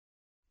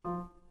This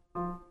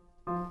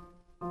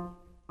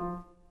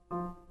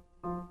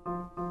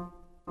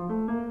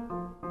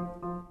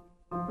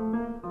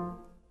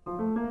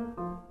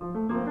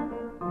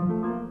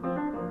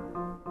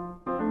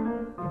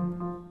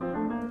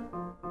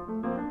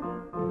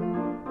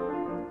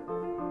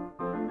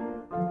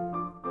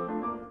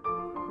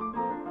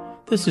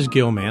is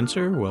Gil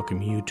Manser,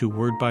 welcoming you to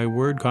Word by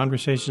Word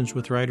Conversations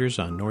with Writers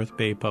on North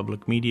Bay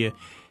Public Media,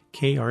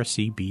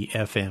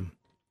 KRCB-FM.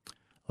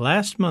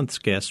 Last month's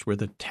guests were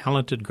the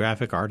talented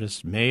graphic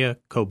artists Maya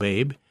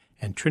Kobabe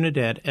and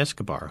Trinidad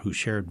Escobar, who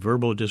shared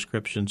verbal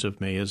descriptions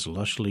of Maya's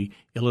lushly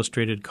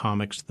illustrated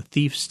comics The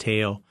Thief's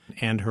Tale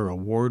and her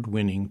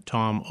award-winning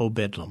Tom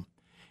O'Bedlam,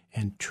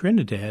 and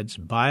Trinidad's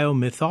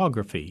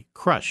biomythography,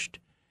 Crushed,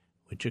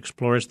 which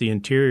explores the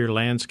interior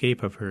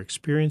landscape of her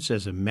experience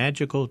as a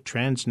magical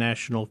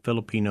transnational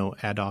Filipino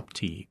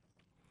adoptee.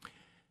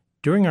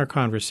 During our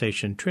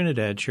conversation,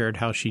 Trinidad shared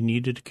how she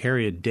needed to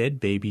carry a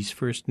dead baby's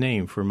first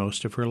name for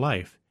most of her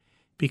life,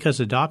 because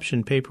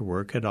adoption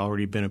paperwork had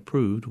already been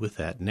approved with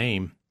that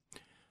name.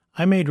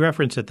 I made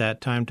reference at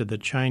that time to the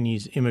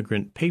Chinese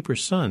immigrant Paper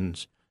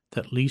Sons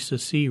that Lisa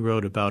See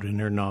wrote about in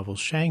her novel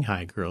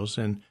Shanghai Girls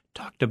and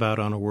talked about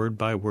on a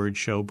word-by-word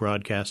show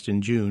broadcast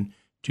in June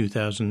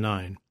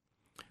 2009.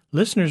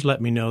 Listeners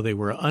let me know they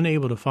were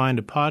unable to find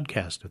a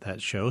podcast of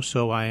that show,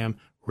 so I am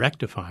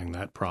rectifying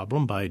that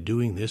problem by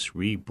doing this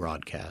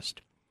rebroadcast.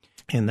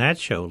 In that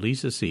show,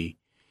 Lisa See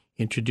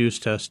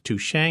introduced us to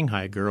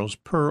Shanghai girls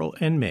Pearl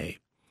and May,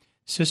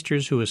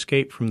 sisters who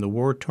escaped from the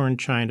war-torn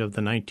China of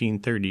the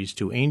 1930s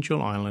to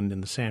Angel Island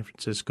in the San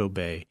Francisco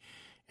Bay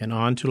and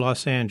on to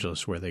Los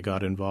Angeles, where they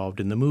got involved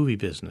in the movie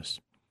business.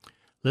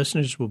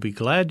 Listeners will be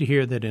glad to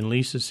hear that in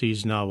Lisa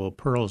See's novel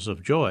Pearls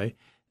of Joy,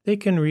 they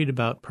can read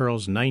about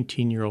Pearl's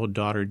 19-year-old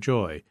daughter,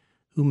 Joy,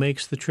 who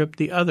makes the trip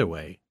the other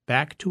way,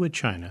 back to a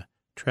China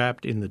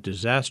trapped in the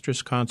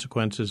disastrous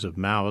consequences of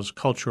Mao's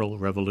Cultural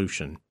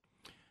Revolution.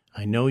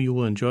 I know you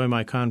will enjoy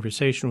my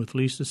conversation with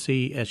Lisa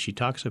See as she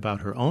talks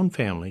about her own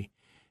family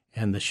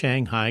and the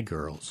Shanghai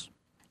Girls.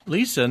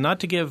 Lisa,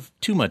 not to give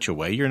too much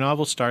away, your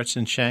novel starts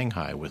in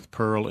Shanghai with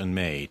Pearl and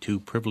May,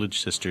 two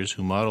privileged sisters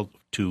who model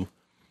to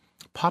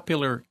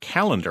popular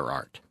calendar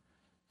art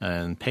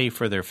and pay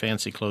for their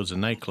fancy clothes in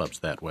nightclubs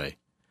that way.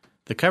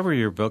 The cover of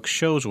your book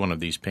shows one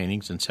of these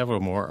paintings, and several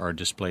more are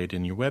displayed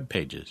in your web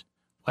pages.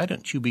 Why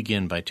don't you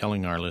begin by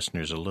telling our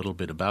listeners a little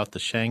bit about the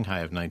Shanghai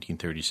of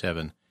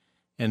 1937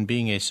 and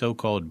being a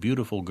so-called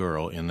beautiful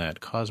girl in that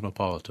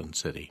cosmopolitan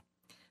city?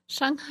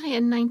 Shanghai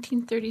in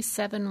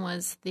 1937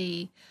 was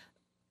the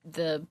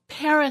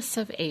Paris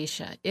of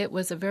Asia. It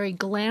was a very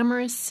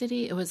glamorous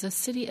city. It was a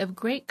city of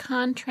great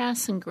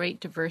contrast and great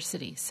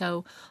diversity.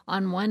 So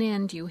on one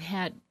end you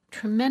had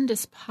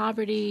tremendous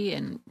poverty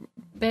and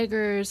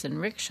beggars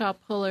and rickshaw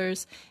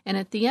pullers, and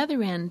at the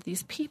other end,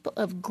 these people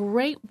of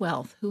great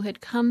wealth who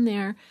had come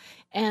there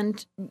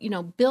and,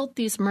 built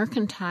these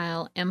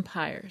mercantile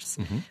empires.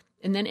 Mm-hmm.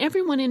 And then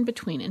everyone in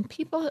between. And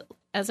people,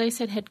 as I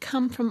said, had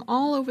come from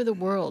all over the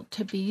world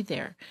to be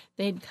there.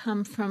 They'd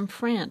come from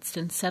France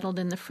and settled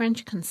in the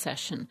French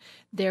concession.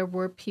 There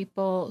were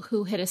people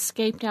who had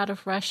escaped out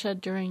of Russia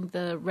during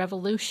the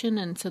revolution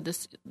and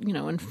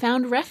and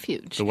found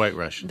refuge. The White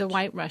Russians. The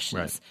White Russians.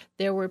 Right.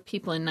 There were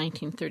people in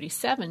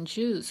 1937,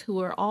 Jews, who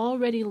were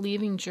already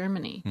leaving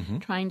Germany, mm-hmm.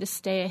 trying to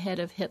stay ahead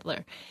of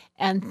Hitler.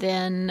 And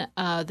then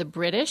the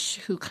British,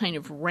 who kind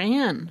of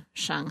ran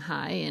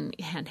Shanghai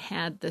and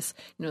had this,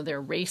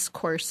 their race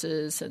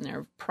courses and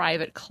their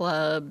private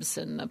clubs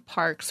and the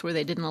parks where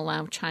they didn't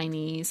allow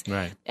Chinese.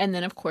 Right. And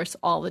then, of course,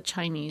 all the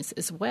Chinese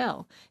as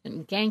well,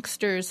 and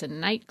gangsters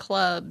and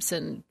nightclubs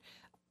and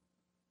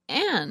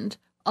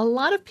a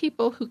lot of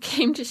people who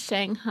came to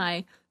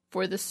Shanghai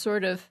for the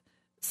sort of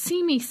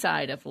seamy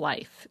side of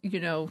life,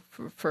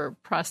 for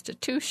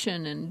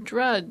prostitution and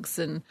drugs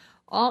and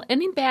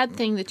any bad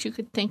thing that you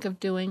could think of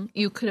doing,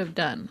 you could have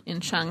done in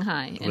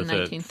Shanghai in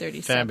 1937.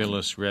 A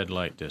fabulous red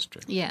light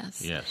district.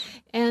 Yes. Yes.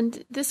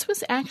 And this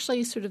was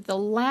actually sort of the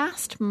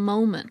last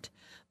moment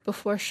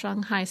before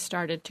Shanghai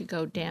started to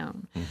go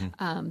down.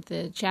 Mm-hmm.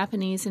 The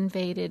Japanese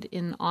invaded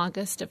in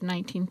August of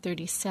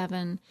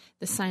 1937.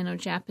 The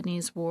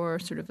Sino-Japanese War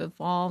sort of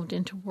evolved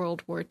into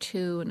World War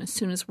II, and as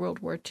soon as World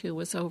War II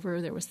was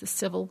over, there was the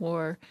Civil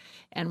War,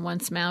 and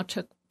once Mao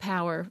took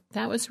power,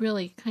 that was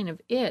really kind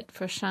of it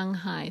for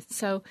Shanghai.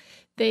 So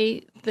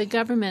the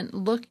government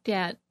looked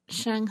at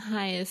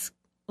Shanghai as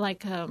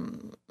like a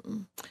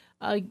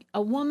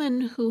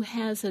woman who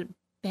has a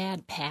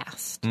bad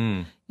past,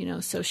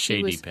 so she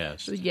shady was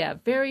past. Yeah,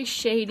 very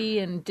shady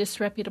and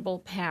disreputable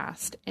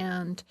past,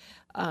 and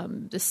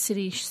the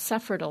city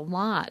suffered a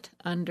lot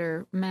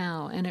under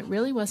Mao, and it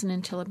really wasn't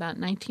until about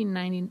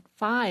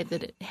 1995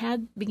 that it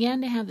began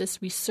to have this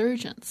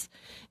resurgence,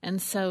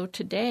 and so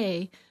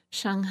today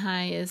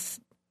Shanghai is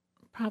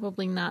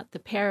probably not the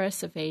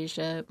Paris of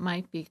Asia. It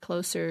might be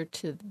closer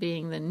to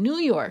being the New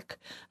York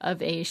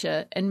of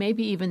Asia, and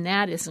maybe even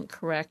that isn't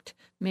correct.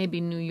 Maybe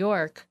New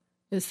York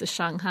is the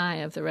Shanghai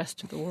of the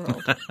rest of the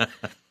world.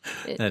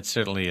 That's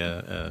certainly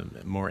a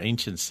more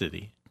ancient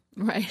city.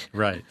 Right.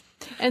 Right.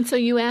 And so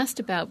you asked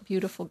about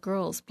beautiful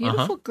girls.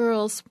 Beautiful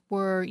girls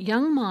were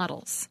young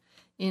models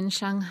in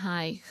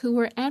Shanghai who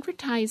were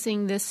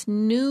advertising this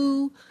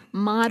new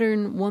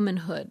modern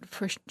womanhood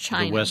for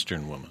China. The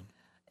Western woman.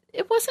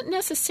 It wasn't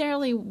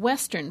necessarily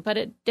Western, but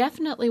it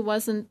definitely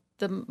wasn't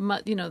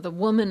the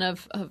woman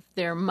of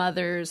their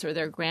mothers or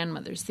their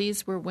grandmothers.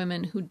 These were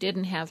women who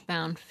didn't have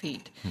bound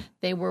feet.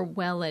 They were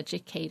well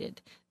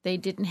educated. They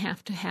didn't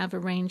have to have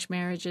arranged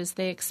marriages.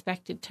 They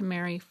expected to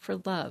marry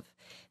for love.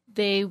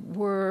 They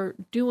were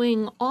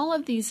doing all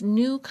of these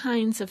new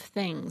kinds of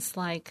things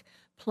like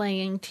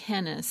playing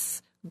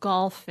tennis,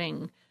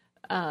 golfing,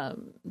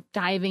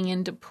 diving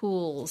into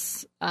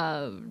pools,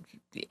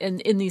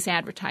 in these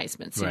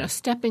advertisements, right.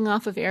 Stepping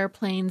off of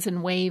airplanes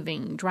and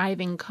waving,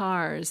 driving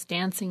cars,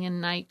 dancing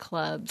in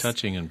nightclubs.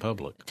 Touching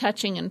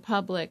in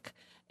public.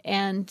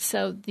 And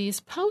so these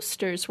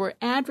posters were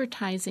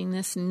advertising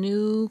this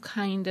new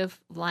kind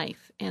of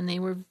life, and they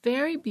were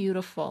very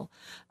beautiful.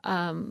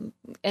 And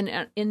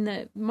in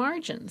the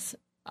margins,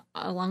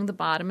 along the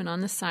bottom and on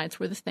the sides,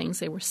 were the things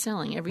they were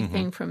selling.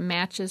 Everything from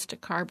matches to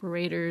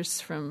carburetors,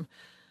 from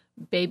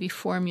baby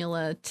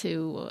formula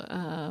to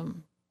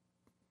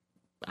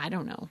I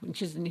don't know,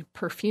 just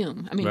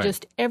perfume. I mean, right.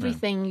 just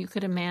everything you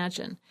could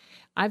imagine.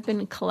 I've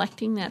been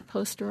collecting that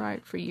poster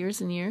art for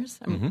years and years.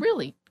 I mean,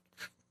 really,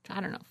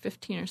 I don't know,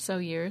 15 or so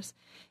years.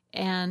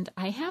 And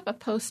I have a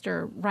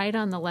poster right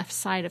on the left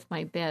side of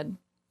my bed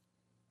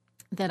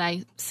that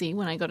I see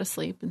when I go to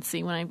sleep and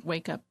see when I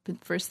wake up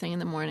first thing in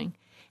the morning.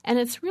 And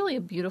it's really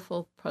a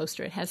beautiful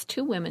poster. It has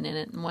two women in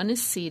it, and one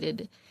is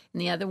seated, and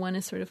the other one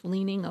is sort of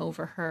leaning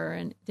over her.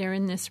 And they're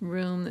in this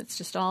room that's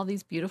just all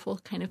these beautiful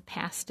kind of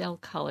pastel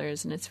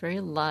colors, and it's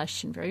very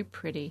lush and very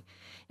pretty.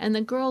 And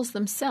the girls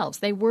themselves,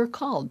 they were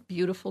called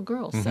beautiful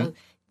girls. So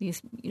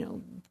these,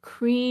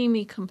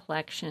 creamy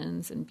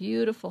complexions and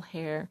beautiful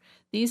hair.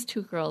 These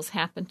two girls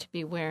happened to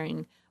be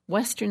wearing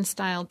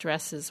Western-style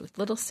dresses with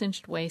little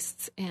cinched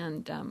waists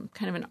and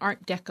kind of an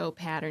Art Deco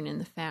pattern in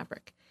the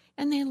fabric.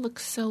 And they look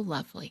so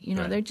lovely.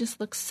 Right. They just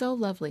look so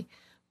lovely.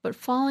 But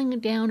falling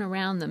down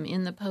around them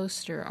in the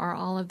poster are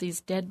all of these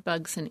dead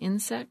bugs and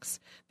insects,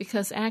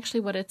 because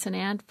actually what it's an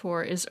ad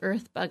for is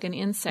earth bug and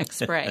insect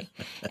spray.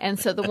 And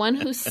so the one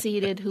who's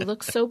seated, who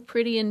looks so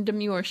pretty and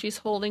demure, she's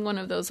holding one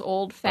of those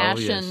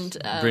old-fashioned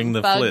Bring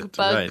the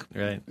bug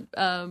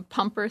right.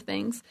 pumper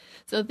things.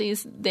 So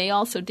they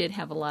also did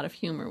have a lot of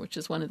humor, which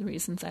is one of the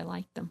reasons I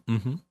liked them.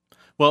 Mm-hmm.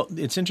 Well,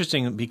 it's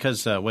interesting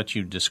because what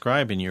you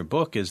describe in your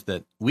book is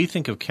that we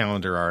think of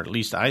calendar art, at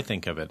least I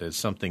think of it, as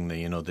something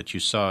that, that you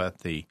saw at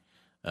the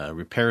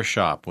repair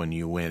shop when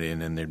you went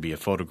in, and there'd be a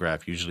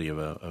photograph usually of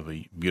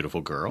a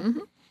beautiful girl.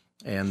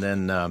 And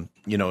then,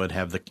 it'd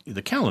have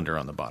the calendar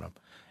on the bottom.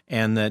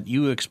 And that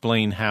you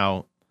explain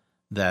how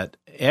that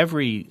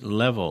every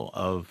level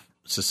of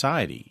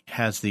society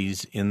has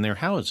these in their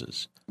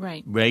houses.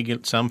 Right.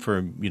 Some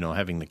for,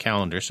 having the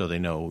calendar so they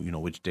know,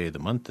 which day of the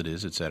month it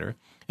is, et cetera.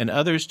 And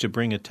others to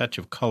bring a touch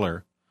of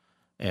color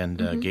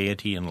and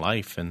gaiety and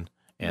life and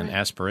right.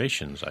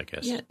 aspirations, I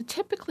guess. Yeah,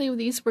 typically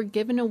these were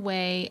given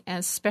away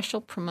as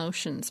special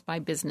promotions by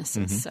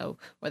businesses. So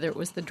whether it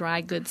was the dry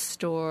goods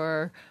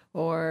store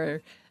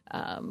or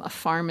a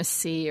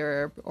pharmacy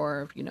or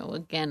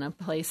again, a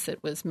place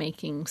that was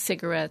making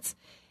cigarettes,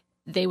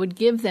 they would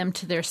give them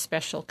to their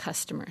special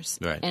customers.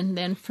 Right. And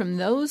then from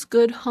those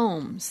good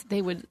homes,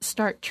 they would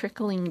start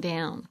trickling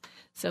down.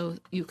 So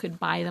you could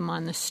buy them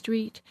on the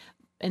street.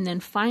 And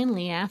then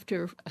finally,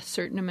 after a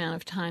certain amount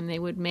of time, they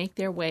would make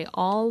their way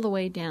all the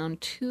way down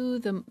to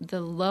the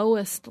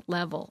lowest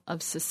level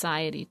of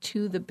society,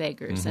 to the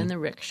beggars and the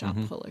rickshaw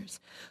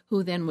pullers,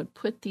 who then would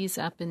put these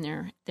up in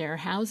their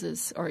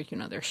houses or,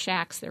 their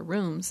shacks, their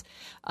rooms,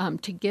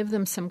 to give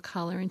them some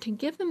color and to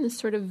give them this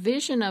sort of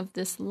vision of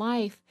this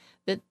life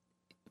that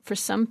for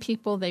some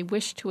people they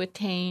wish to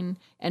attain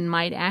and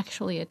might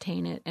actually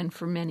attain it, and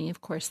for many, of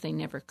course, they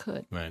never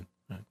could. Right.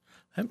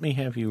 Let me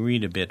have you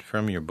read a bit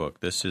from your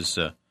book. This is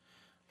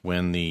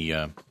when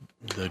the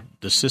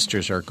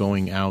sisters are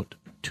going out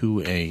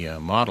to a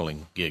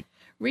modeling gig.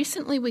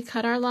 Recently, we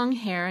cut our long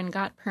hair and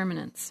got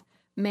permanents.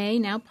 May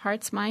now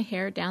parts my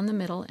hair down the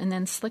middle and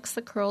then slicks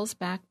the curls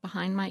back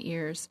behind my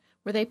ears,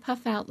 where they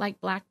puff out like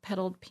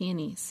black-petaled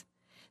peonies.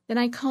 Then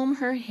I comb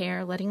her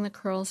hair, letting the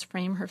curls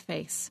frame her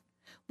face.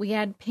 We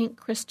add pink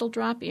crystal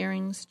drop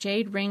earrings,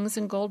 jade rings,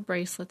 and gold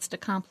bracelets to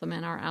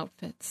complement our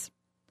outfits.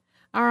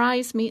 Our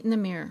eyes meet in the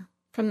mirror.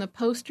 From the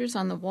posters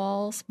on the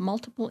walls,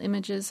 multiple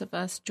images of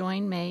us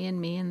join May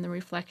and me in the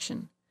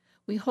reflection.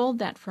 We hold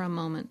that for a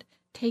moment,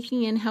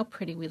 taking in how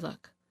pretty we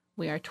look.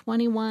 We are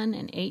 21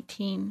 and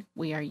 18,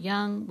 we are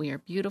young, we are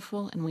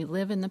beautiful, and we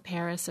live in the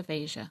Paris of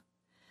Asia.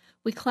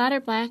 We clatter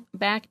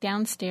back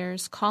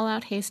downstairs, call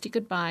out hasty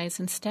goodbyes,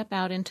 and step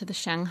out into the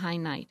Shanghai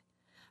night.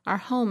 Our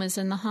home is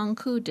in the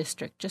Hongkou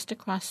district, just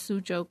across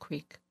Suzhou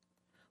Creek.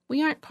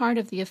 We aren't part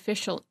of the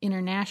official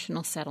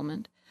international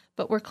settlement,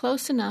 but we're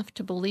close enough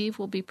to believe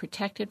we'll be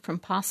protected from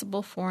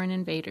possible foreign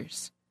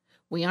invaders.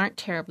 We aren't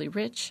terribly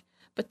rich,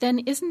 but then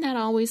isn't that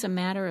always a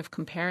matter of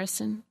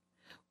comparison?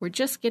 We're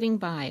just getting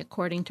by,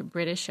 according to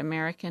British,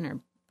 American, or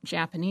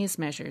Japanese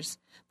measures,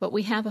 but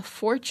we have a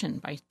fortune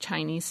by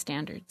Chinese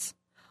standards,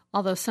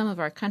 although some of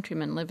our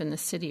countrymen live in the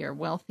city are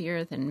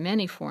wealthier than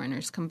many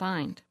foreigners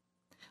combined.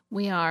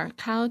 We are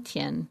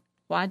Kaotian,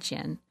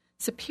 Huajian,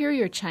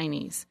 superior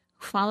Chinese,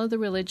 who follow the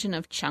religion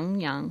of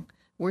Chengyang,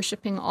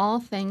 worshiping all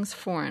things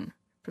foreign,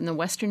 from the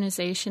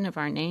westernization of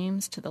our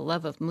names to the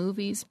love of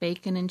movies,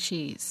 bacon, and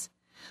cheese.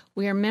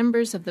 We are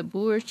members of the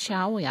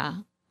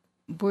bourgeois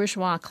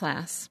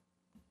class.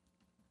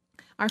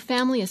 Our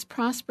family is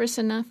prosperous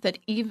enough that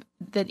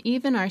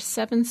even our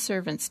 7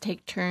 servants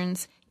take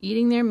turns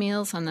eating their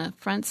meals on the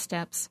front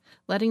steps,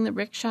 letting the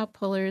rickshaw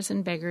pullers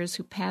and beggars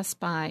who pass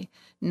by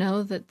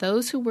know that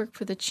those who work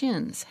for the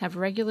Chins have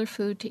regular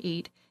food to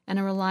eat and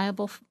a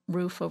reliable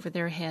roof over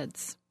their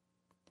heads.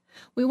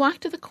 We walk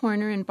to the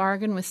corner and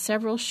bargain with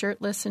several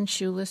shirtless and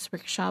shoeless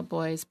rickshaw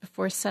boys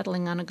before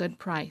settling on a good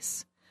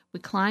price. We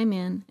climb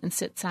in and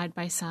sit side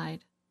by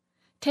side.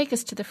 "Take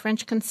us to the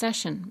French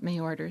concession," May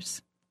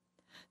orders.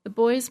 The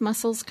boy's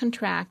muscles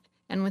contract,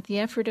 and with the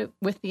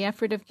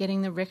effort of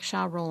getting the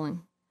rickshaw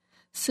rolling.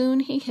 Soon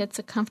he hits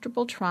a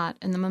comfortable trot,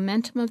 and the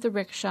momentum of the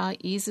rickshaw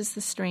eases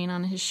the strain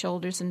on his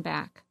shoulders and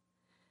back.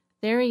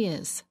 There he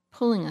is,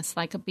 pulling us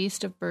like a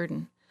beast of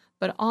burden,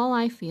 but all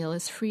I feel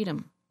is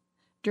freedom.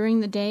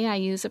 During the day I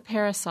use a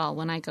parasol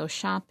when I go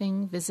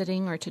shopping,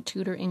 visiting, or to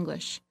tutor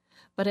English,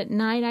 but at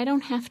night I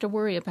don't have to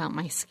worry about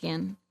my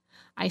skin.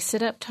 I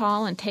sit up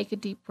tall and take a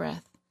deep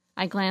breath.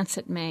 I glance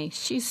at May.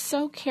 She's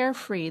so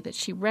carefree that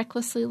she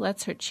recklessly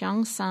lets her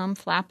cheongsam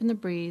flap in the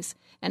breeze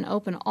and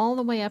open all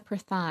the way up her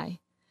thigh.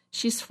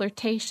 She's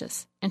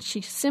flirtatious, and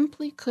she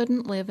simply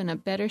couldn't live in a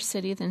better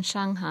city than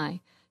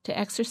Shanghai to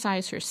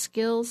exercise her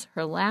skills,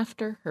 her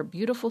laughter, her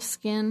beautiful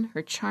skin,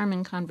 her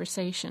charming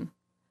conversation.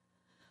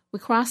 We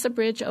cross a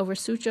bridge over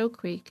Suzhou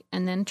Creek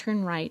and then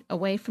turn right,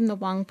 away from the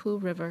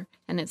Huangpu River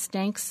and its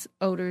dank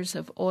odors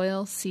of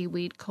oil,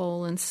 seaweed,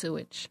 coal, and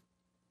sewage.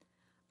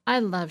 I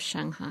love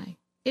Shanghai.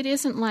 It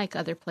isn't like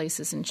other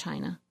places in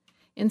China.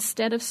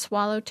 Instead of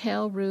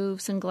swallowtail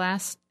roofs and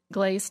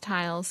glazed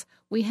tiles,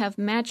 we have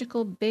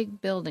magical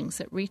big buildings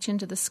that reach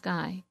into the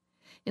sky.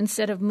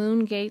 Instead of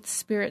moon gates,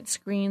 spirit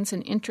screens,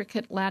 and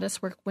intricate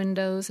latticework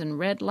windows and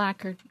red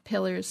lacquered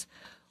pillars,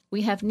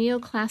 we have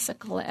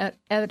neoclassical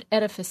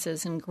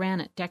edifices in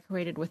granite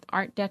decorated with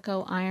Art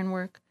Deco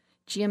ironwork,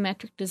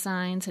 geometric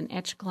designs, and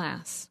etched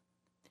glass.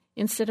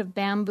 Instead of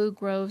bamboo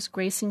groves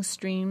gracing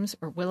streams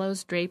or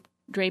willows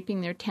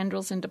draping their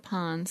tendrils into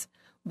ponds,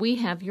 we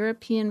have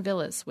European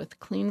villas with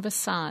clean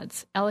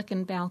facades,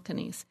 elegant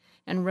balconies,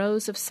 and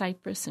rows of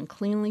cypress and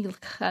cleanly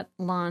cut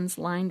lawns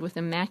lined with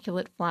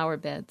immaculate flower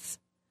beds.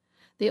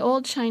 The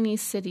old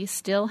Chinese city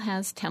still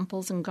has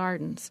temples and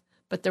gardens,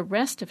 but the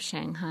rest of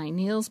Shanghai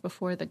kneels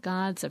before the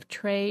gods of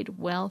trade,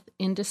 wealth,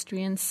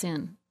 industry, and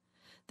sin.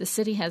 The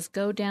city has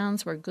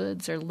go-downs where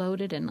goods are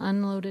loaded and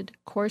unloaded,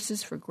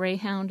 courses for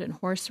greyhound and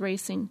horse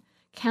racing,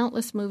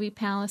 countless movie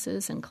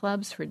palaces, and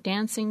clubs for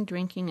dancing,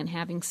 drinking, and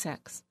having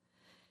sex.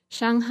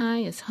 Shanghai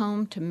is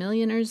home to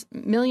millionaires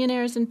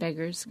and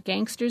beggars,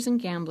 gangsters and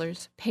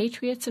gamblers,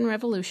 patriots and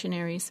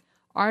revolutionaries,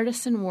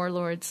 artists and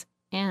warlords,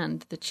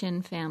 and the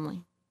Qin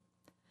family.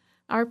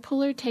 Our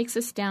puller takes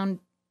us down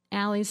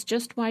alleys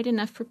just wide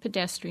enough for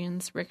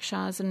pedestrians,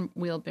 rickshaws, and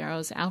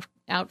wheelbarrows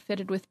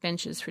outfitted with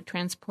benches for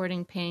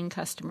transporting paying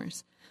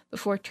customers,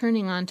 before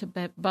turning onto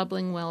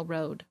Bubbling Well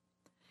Road.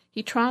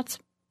 He trots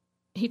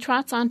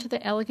onto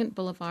the elegant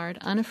boulevard,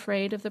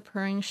 unafraid of the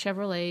purring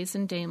Chevrolets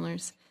and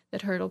Daimlers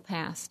that hurtle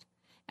past.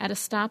 At a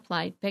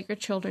stoplight, beggar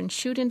children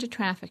shoot into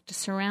traffic to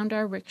surround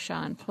our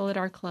rickshaw and pull at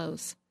our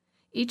clothes.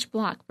 Each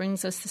block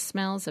brings us the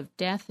smells of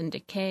death and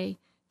decay,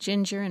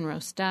 ginger and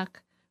roast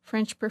duck,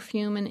 French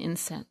perfume and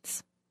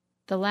incense.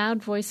 The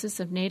loud voices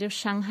of native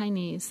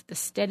Shanghainese, the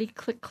steady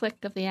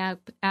click-click of the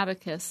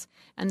abacus,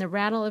 and the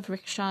rattle of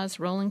rickshaws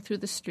rolling through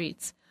the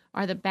streets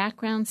are the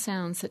background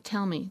sounds that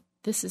tell me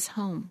this is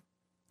home.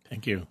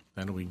 Thank you.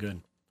 That'll be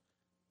good.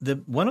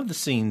 One of the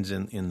scenes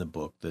in the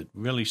book that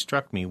really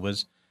struck me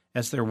was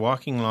as they're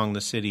walking along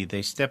the city,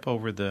 they step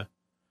over the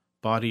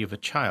body of a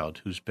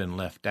child who's been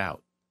left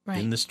out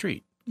in the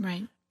street.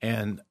 Right.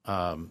 And,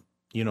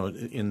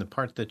 in the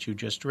part that you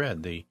just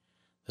read, the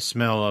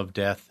smell of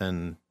death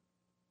and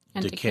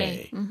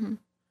decay mm-hmm.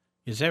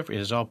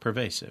 is all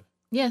pervasive.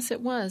 Yes,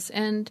 it was.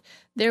 And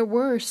there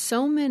were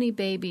so many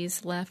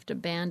babies left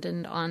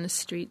abandoned on the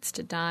streets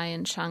to die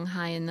in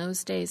Shanghai in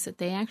those days that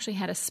they actually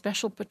had a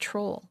special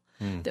patrol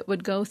that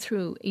would go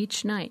through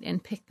each night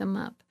and pick them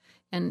up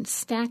and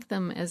stack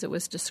them, as it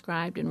was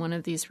described in one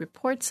of these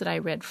reports that I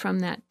read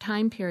from that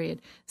time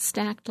period,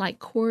 stacked like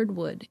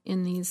cordwood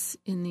in these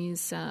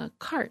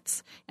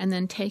carts, and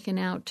then taken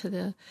out to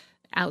the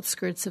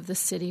outskirts of the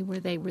city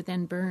where they were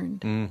then burned.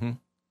 Mm-hmm.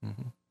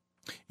 Mm-hmm.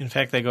 In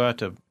fact, they go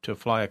out to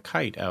fly a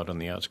kite out on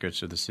the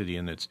outskirts of the city,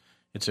 and it's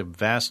a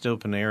vast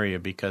open area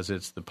because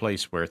it's the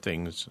place where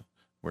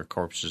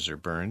corpses are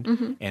burned,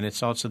 mm-hmm. and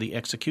it's also the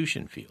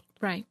execution field.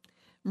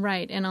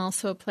 Right, and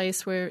also a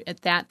place where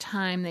at that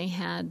time they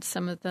had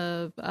some of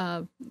the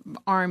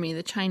army,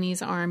 the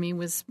Chinese army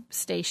was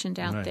stationed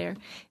out there.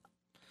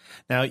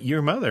 Now,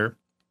 your mother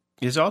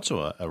is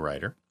also a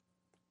writer,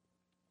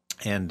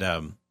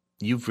 and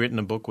you've written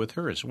a book with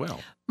her as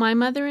well. My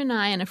mother and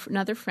I and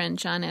another friend,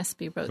 John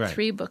Espy, wrote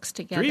 3 books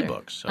together. 3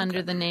 books, okay.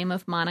 Under the name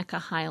of Monica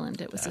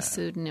Highland. It was a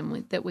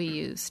pseudonym that we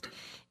used.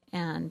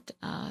 And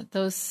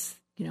those,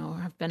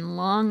 have been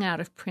long out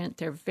of print.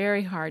 They're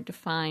very hard to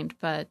find,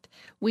 but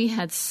we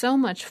had so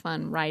much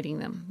fun writing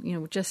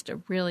them, just a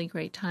really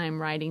great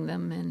time writing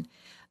them.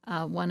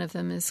 And one of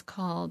them is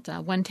called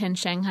 110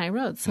 Shanghai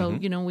Road. So,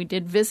 we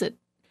did visit.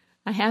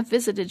 I have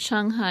visited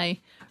Shanghai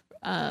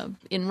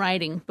in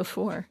writing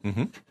before.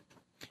 Mm-hmm.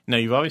 Now,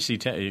 you've obviously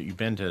you've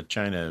been to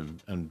China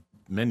on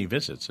many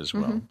visits as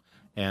well,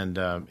 and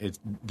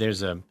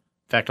in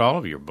fact, all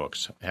of your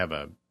books have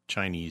a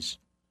Chinese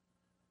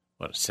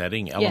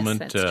setting,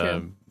 element,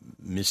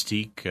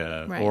 mystique,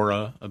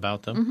 aura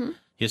about them,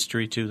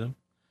 history to them,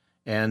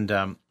 and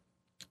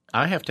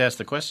I have to ask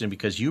the question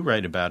because you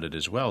write about it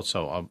as well.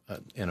 So,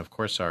 and of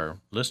course, our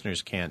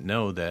listeners can't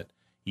know that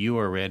you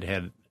are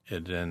redheaded,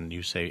 and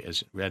you say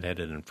as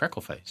redheaded and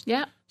freckle-faced.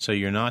 Yeah. So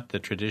you're not the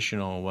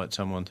traditional what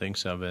someone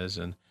thinks of as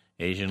an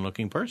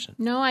Asian-looking person.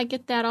 No, I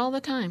get that all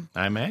the time.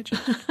 I imagine.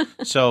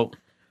 So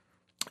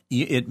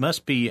it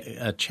must be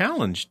a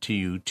challenge to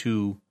you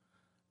to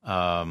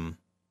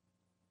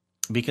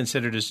be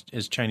considered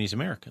as Chinese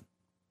American.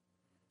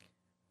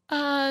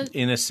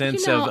 In a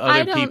sense of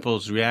other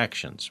people's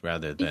reactions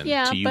rather than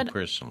to you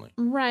personally.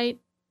 Right.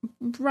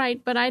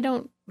 But I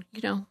don't,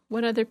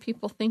 what other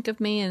people think of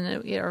me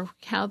and or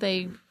how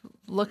they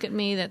look at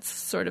me, that's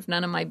sort of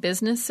none of my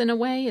business in a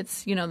way.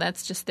 It's,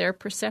 that's just their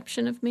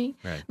perception of me.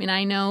 Right. I mean,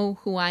 I know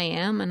who I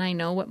am and I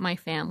know what my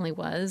family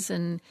was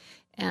and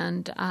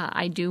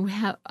I do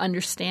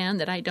understand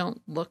that I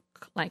don't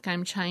look like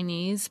I'm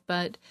Chinese,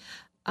 but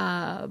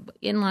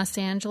in Los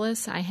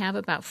Angeles, I have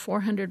about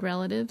 400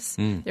 relatives.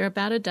 There are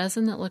about a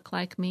dozen that look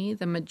like me.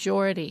 The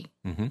majority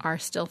are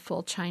still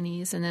full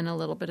Chinese and then a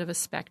little bit of a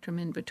spectrum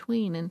in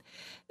between. And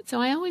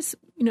so I always,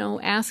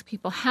 ask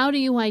people, how do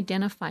you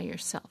identify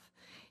yourself?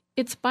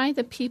 It's by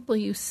the people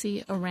you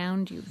see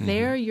around you.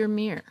 They're your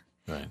mirror.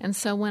 Right. And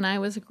so when I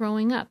was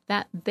growing up,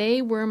 that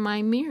they were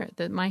my mirror,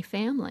 my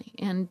family,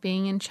 and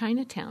being in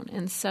Chinatown.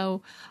 And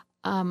so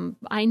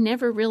I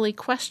never really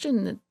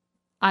questioned that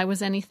I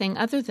was anything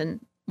other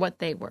than what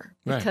they were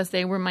because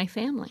they were my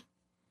family.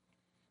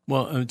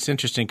 Well, it's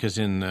interesting because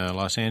in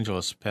Los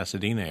Angeles,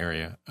 Pasadena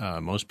area,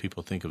 most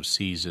people think of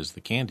See's as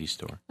the candy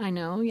store. I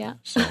know, yeah.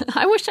 So.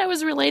 I wish I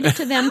was related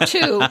to them,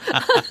 too.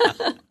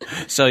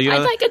 So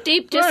I'd like a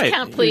deep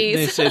discount, please.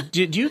 They said,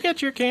 do you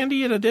get your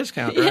candy at a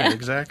discount? Yeah. Right,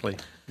 exactly.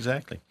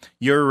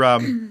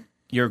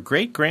 Your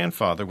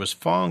great-grandfather was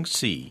Fong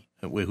Si,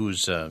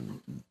 who's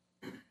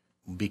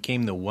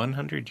became the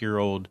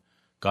 100-year-old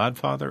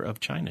godfather of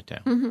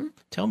Chinatown.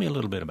 Tell me a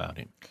little bit about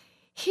him.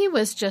 He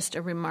was just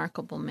a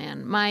remarkable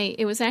man.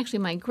 It was actually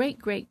my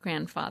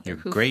great-great-grandfather. I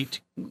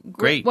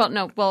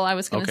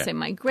was going to say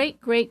my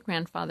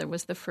great-great-grandfather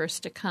was the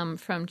first to come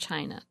from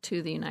China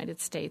to the United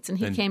States, and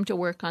he came to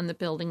work on the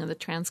building of the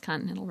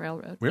Transcontinental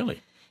Railroad.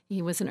 Really?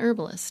 He was an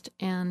herbalist,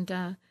 and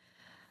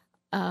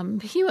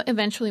he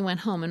eventually went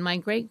home, and my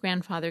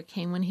great-grandfather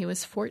came when he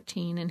was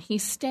 14, and he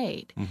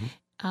stayed.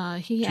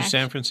 To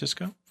San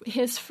Francisco?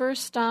 His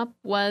first stop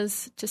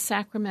was to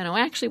Sacramento.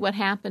 Actually, what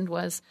happened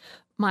was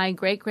my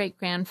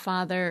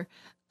great-great-grandfather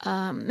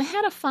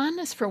had a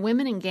fondness for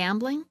women and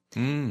gambling,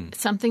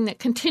 something that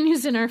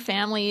continues in our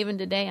family even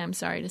today, I'm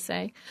sorry to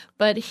say.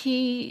 But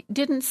he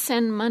didn't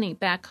send money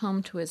back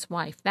home to his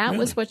wife. That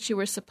was what you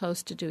were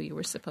supposed to do. You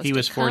were supposed to come here. He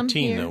was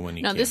 14, though, when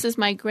he came. No, this is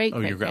my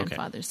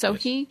great-great-grandfather. Okay. So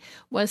he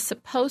was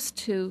supposed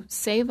to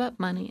save up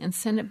money and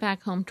send it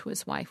back home to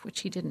his wife,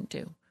 which he didn't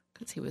do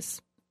because he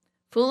was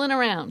fooling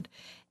around.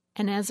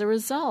 And as a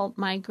result,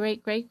 my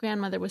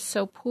great-great-grandmother was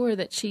so poor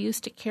that she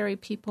used to carry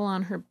people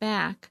on her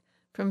back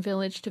from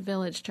village to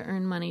village to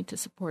earn money to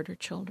support her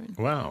children.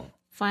 Wow.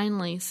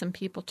 Finally, some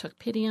people took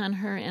pity on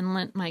her and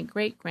lent my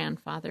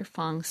great-grandfather,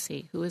 Fong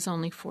Si, who was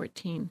only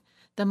 14,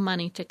 the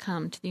money to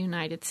come to the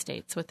United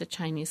States, what the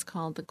Chinese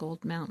called the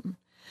Gold Mountain.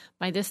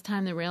 By this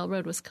time, the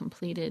railroad was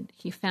completed.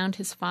 He found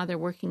his father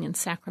working in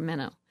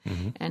Sacramento.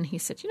 And he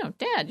said,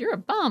 Dad, you're a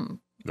bum.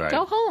 Right.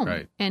 Go home.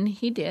 Right. And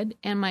he did.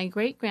 And my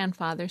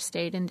great-grandfather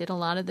stayed and did a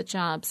lot of the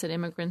jobs that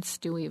immigrants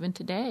do even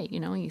today.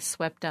 He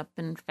swept up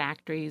in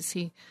factories.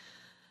 He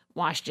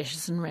washed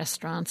dishes in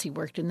restaurants. He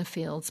worked in the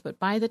fields. But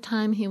by the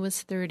time he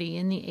was 30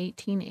 in the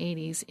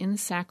 1880s in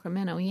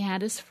Sacramento, he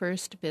had his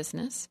first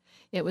business.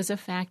 It was a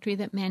factory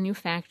that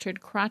manufactured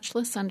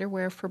crotchless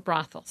underwear for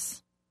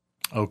brothels.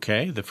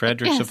 Okay, the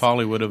Fredericks of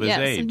Hollywood of his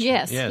age.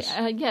 Yes.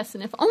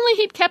 And if only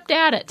he'd kept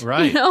at it.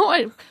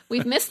 Right.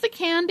 We've missed the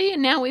candy,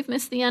 and now we've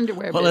missed the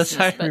underwear business.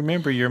 Well, as I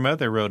remember, your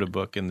mother wrote a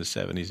book in the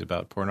 70s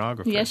about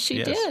pornography. Yes,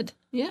 she did.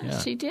 Yeah,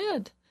 she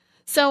did.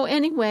 So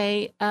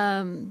anyway,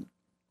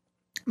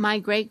 my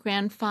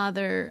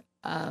great-grandfather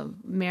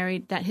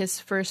married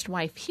his first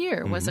wife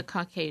here was a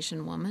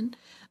Caucasian woman.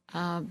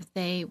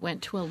 They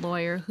went to a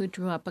lawyer who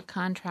drew up a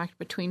contract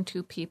between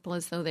two people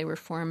as though they were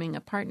forming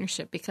a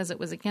partnership because it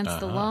was against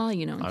the law,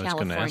 in I was California.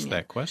 going to ask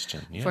that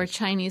question. Yes. For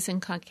Chinese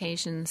and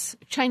Caucasians,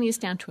 Chinese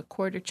down to a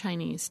quarter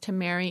Chinese, to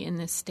marry in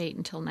this state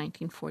until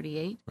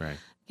 1948. Right.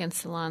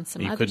 Against the law in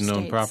some you other couldn't states.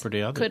 Own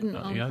property. Couldn't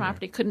own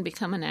property. Couldn't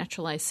become a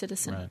naturalized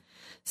citizen. Right.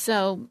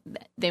 So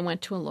they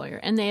went to a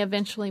lawyer, and they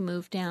eventually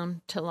moved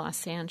down to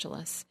Los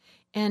Angeles.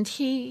 And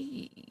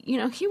he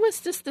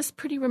was this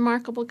pretty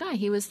remarkable guy.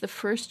 He was the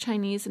first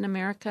Chinese in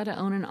America to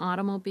own an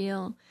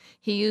automobile.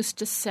 He used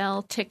to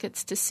sell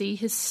tickets to see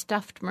his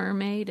stuffed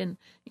mermaid, and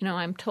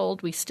I'm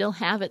told we still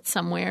have it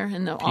somewhere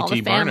in all the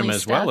family Barnum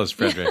as stuff. well as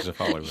Fredericks of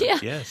Hollywood. Yeah.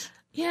 Yes.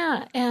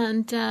 Yeah,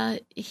 and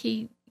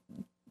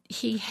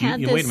he had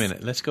this. Wait a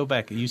minute. Let's go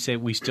back. You say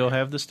we still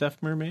have the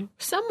stuffed mermaid?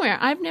 Somewhere.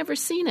 I've never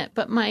seen it,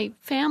 but my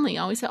family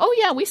always said, "Oh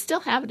yeah, we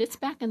still have it. It's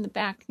back in the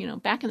back,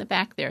 back in the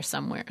back there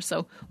somewhere."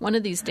 So one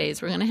of these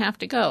days we're going to have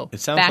to go. It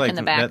sounds back like in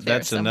the back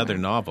that's somewhere. another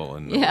novel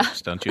in the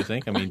books, don't you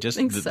think? I mean, just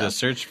the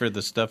search for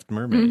the stuffed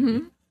mermaid.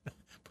 Mm-hmm.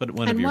 Put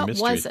one of your mysteries.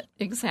 And what was it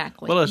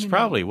exactly? Well, it's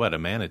probably a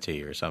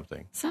manatee or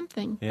something.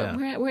 Something. Yeah.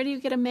 But where do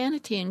you get a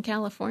manatee in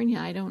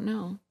California? I don't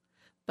know.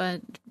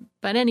 But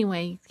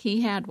anyway,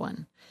 he had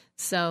one.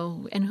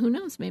 So, and who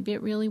knows, maybe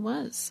it really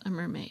was a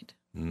mermaid.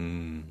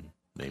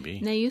 Maybe.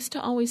 And they used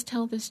to always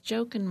tell this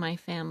joke in my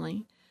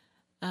family.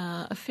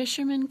 A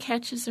fisherman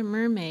catches a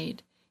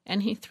mermaid,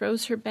 and he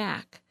throws her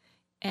back.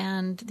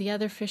 And the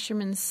other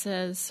fisherman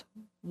says,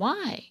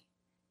 "Why?"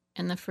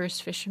 And the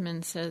first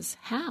fisherman says,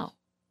 "How?"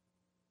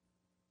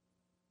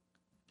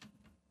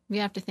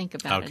 You have to think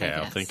about it, Okay, I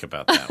guess. I'll think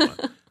about that one.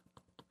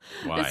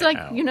 Why? It's like,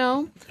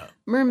 how?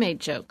 Mermaid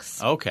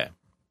jokes. Okay.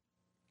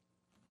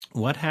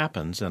 What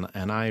happens, and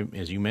I,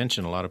 as you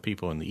mentioned, a lot of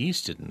people in the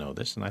East didn't know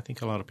this, and I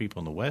think a lot of people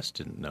in the West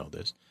didn't know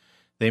this.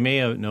 They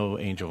may know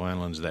Angel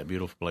Island's that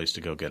beautiful place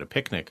to go get a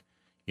picnic,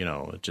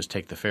 just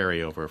take the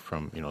ferry over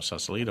from,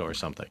 Sausalito or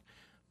something.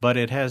 But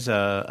it has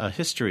a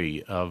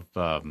history of,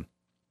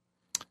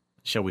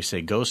 shall we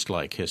say,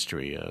 ghost-like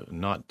history,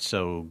 not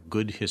so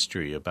good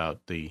history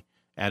about the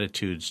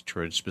attitudes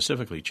towards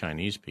specifically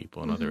Chinese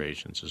people and other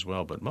Asians as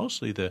well, but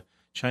mostly the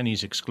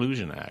Chinese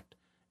Exclusion Act.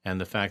 And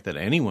the fact that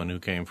anyone who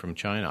came from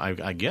China,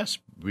 I guess,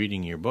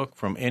 reading your book,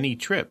 from any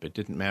trip, it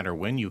didn't matter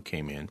when you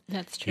came in.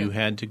 That's true. You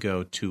had to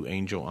go to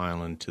Angel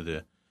Island to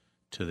the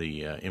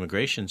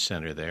immigration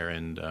center there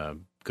and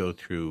go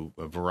through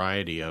a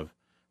variety of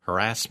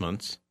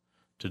harassments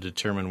to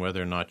determine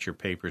whether or not your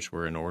papers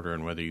were in order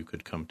and whether you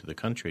could come to the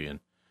country. And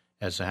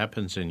as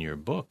happens in your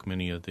book,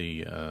 many of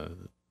the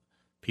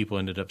people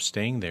ended up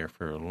staying there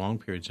for long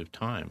periods of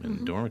time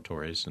in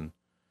dormitories and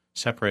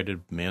separated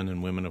men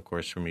and women, of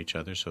course, from each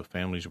other, so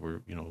families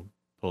were,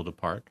 pulled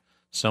apart.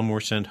 Some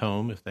were sent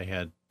home if they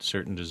had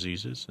certain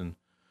diseases. And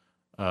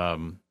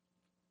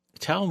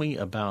tell me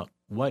about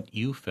what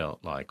you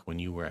felt like when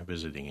you were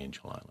visiting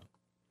Angel Island.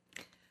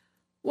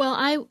 Well,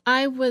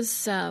 I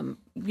was,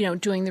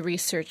 doing the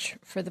research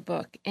for the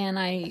book, and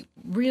I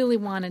really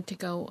wanted to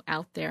go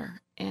out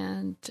there.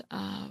 And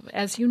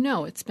as you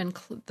know, it's been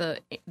the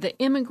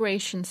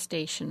immigration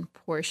station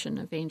portion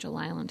of Angel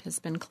Island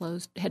had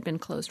been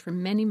closed for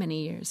many,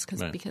 many years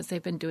because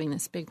they've been doing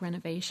this big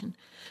renovation.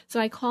 So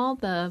I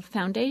called the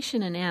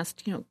foundation and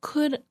asked,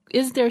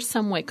 is there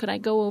some way, could I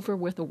go over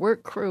with a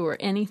work crew or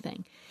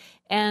anything?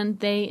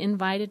 And they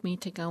invited me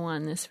to go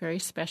on this very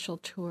special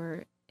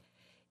tour.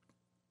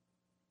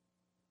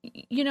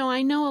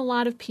 I know a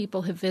lot of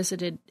people have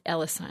visited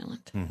Ellis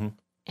Island. Mm-hmm.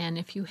 And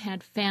if you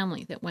had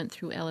family that went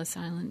through Ellis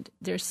Island,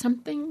 there's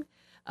something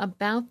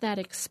about that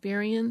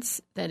experience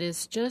that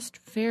is just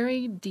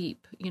very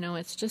deep.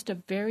 It's just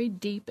a very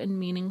deep and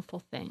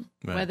meaningful thing,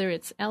 right, whether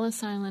it's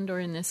Ellis Island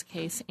or, in this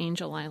case,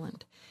 Angel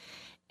Island.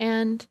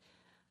 And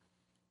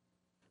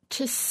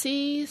to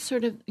see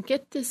to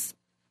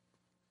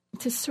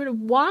sort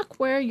of walk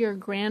where your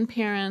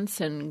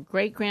grandparents and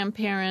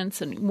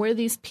great-grandparents and where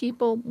these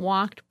people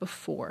walked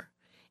before,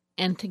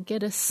 and to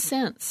get a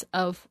sense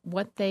of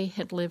what they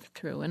had lived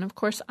through. And, of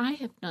course, I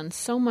have done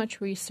so much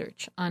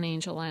research on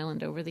Angel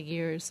Island over the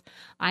years.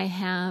 I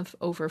have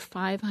over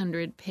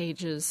 500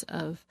 pages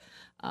of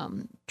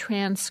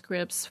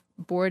transcripts,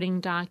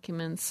 boarding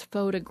documents,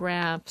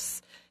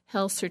 photographs,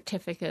 health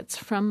certificates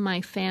from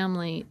my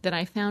family that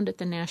I found at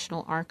the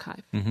National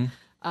Archive. Mm-hmm.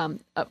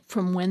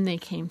 From when they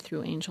came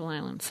through Angel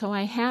Island. So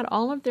I had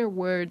all of their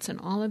words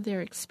and all of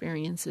their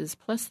experiences,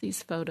 plus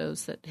these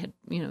photos that had,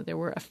 there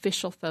were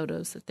official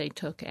photos that they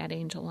took at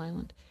Angel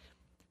Island.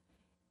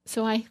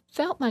 So I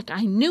felt like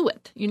I knew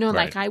it, right,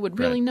 like I would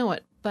really know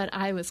it, but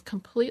I was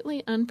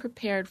completely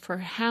unprepared for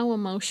how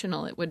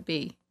emotional it would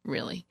be,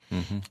 really.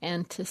 Mm-hmm.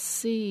 And to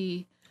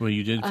see... Well,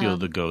 you did feel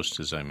the ghost,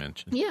 as I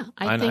mentioned. Yeah,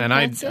 I think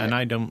that's it. And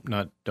I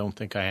don't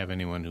think I have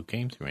anyone who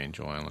came through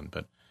Angel Island,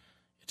 but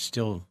it's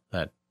still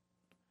that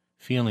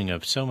feeling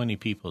of so many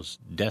people's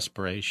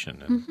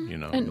desperation and,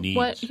 and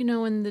needs.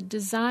 And the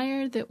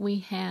desire that we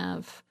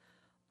have,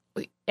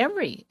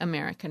 every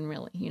American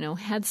really,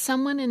 had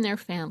someone in their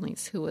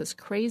families who was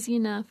crazy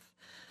enough,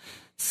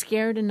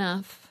 scared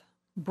enough,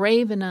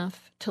 brave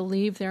enough to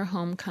leave their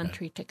home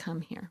country to come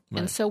here.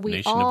 Right. And so we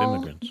nation of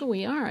immigrants.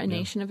 We are a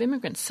nation of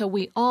immigrants. So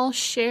we all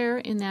share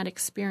in that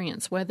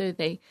experience, whether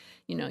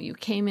you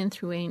came in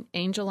through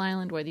Angel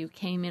Island, whether you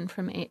came in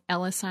from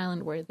Ellis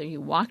Island, whether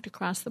you walked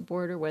across the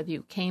border, whether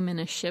you came in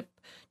a ship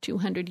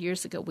 200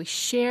 years ago. We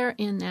share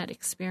in that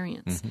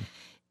experience. Mm-hmm.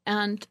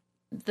 And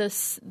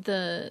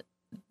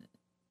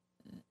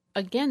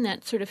again,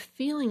 that sort of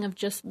feeling of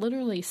just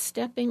literally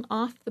stepping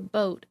off the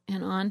boat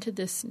and onto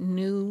this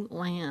new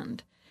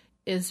land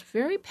is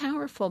very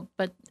powerful.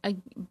 But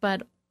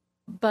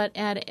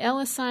at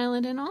Ellis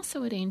Island and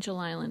also at Angel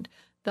Island,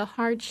 the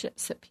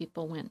hardships that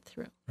people went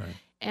through. Right.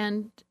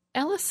 And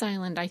Ellis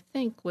Island, I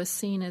think, was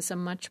seen as a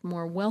much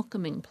more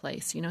welcoming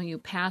place. You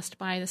passed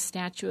by the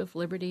Statue of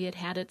Liberty. It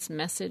had its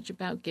message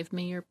about give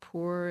me your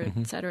poor,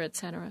 et cetera, et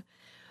cetera.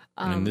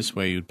 And this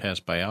way you'd pass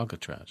by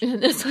Alcatraz.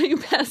 And that's why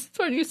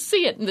you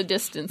see it in the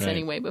distance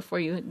anyway before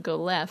you go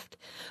left.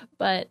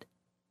 But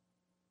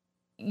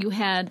you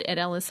had at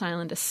Ellis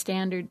Island a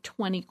standard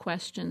 20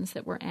 questions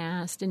that were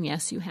asked. And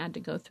yes, you had to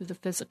go through the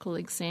physical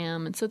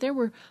exam. And so there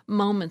were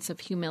moments of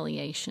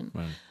humiliation.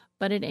 Right.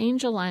 But at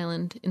Angel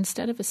Island,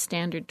 instead of a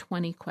standard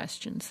 20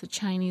 questions, the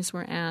Chinese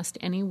were asked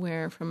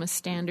anywhere from a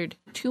standard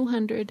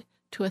 200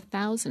 to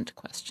 1,000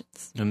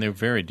 questions. And they're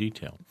very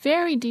detailed.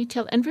 Very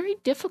detailed and very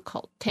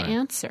difficult to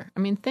answer. I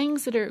mean,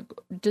 things that are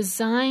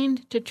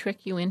designed to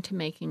trick you into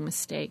making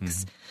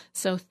mistakes. Mm-hmm.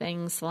 So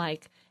things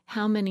like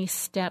how many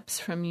steps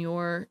from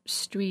your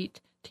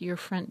street to your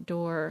front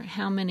door,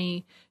 how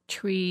many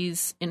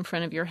trees in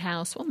front of your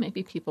house. Well,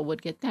 maybe people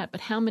would get that,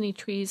 but how many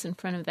trees in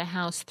front of the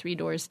house 3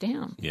 doors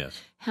down?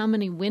 Yes. How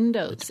many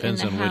windows in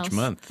the house? Depends on which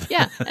month.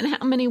 Yeah, and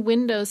how many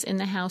windows in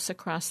the house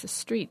across the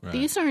street? Right.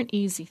 These aren't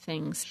easy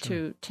things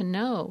to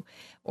know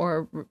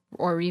or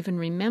even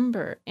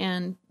remember.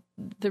 And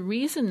the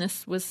reason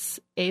this was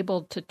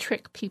able to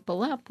trick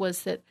people up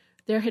was that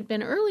there had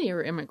been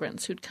earlier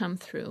immigrants who'd come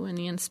through, and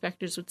the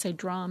inspectors would say,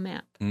 draw a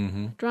map.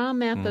 Mm-hmm. Draw a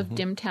map of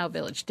Dim Tao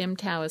village. Dim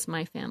Tao is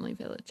my family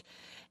village.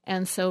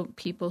 And so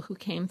people who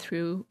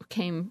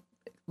came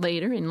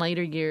later, in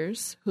later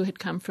years, who had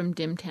come from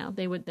Dim Tao,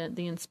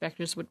 the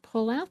inspectors would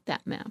pull out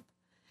that map.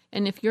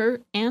 And if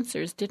your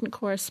answers didn't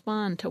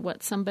correspond to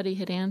what somebody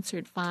had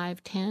answered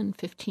 5, 10,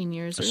 15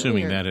 years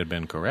Assuming earlier. that had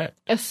been correct.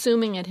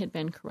 Assuming it had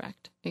been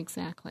correct,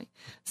 exactly.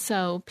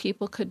 So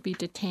people could be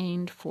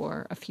detained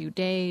for a few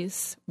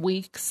days,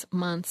 weeks,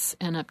 months,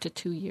 and up to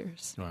 2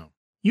 years. Wow.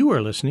 You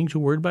are listening to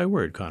Word by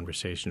Word,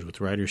 Conversations with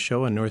Writers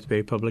show on North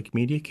Bay Public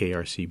Media,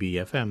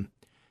 KRCB-FM.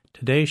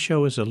 Today's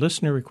show is a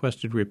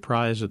listener-requested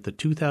reprise of the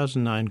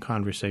 2009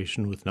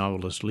 conversation with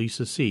novelist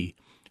Lisa See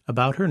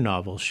about her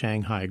novel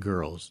Shanghai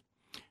Girls.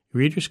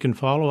 Readers can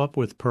follow up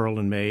with Pearl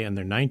and May and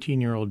their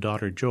 19-year-old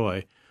daughter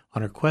Joy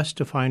on her quest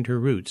to find her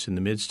roots in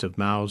the midst of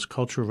Mao's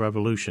Cultural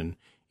Revolution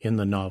in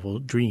the novel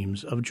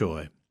Dreams of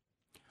Joy.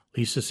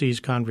 Lisa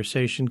See's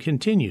conversation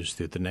continues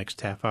through the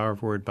next half hour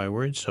of Word by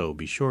Word, so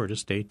be sure to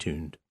stay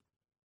tuned.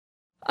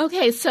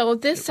 Okay, so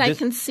this I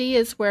can see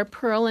is where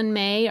Pearl and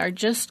May are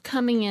just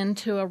coming in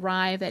to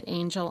arrive at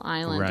Angel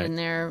Island, right. And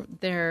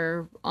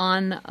they're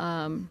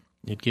on.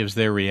 It gives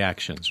their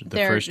reactions,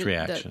 first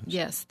reactions.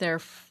 Yes,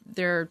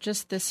 they're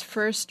just this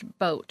first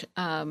boat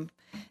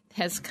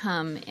has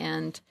come,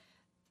 and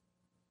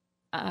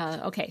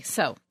okay,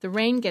 so the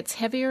rain gets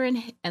heavier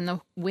and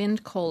the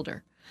wind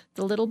colder.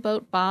 The little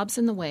boat bobs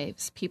in the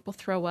waves. People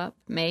throw up.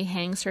 May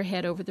hangs her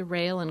head over the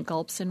rail and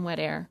gulps in wet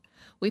air.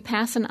 We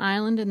pass an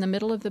island in the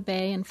middle of the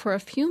bay, and for a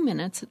few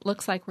minutes it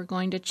looks like we're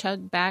going to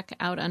chug back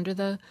out under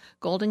the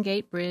Golden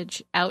Gate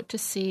Bridge, out to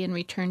sea and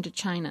return to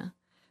China.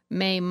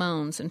 May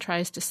moans and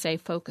tries to stay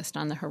focused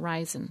on the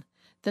horizon.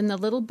 Then the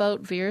little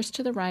boat veers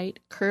to the right,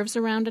 curves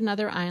around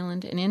another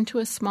island, and into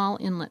a small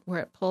inlet where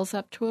it pulls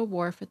up to a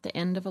wharf at the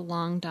end of a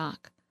long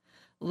dock.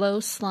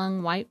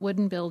 Low-slung white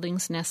wooden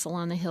buildings nestle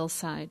on the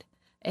hillside.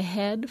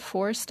 Ahead,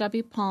 4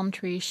 stubby palm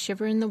trees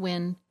shiver in the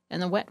wind,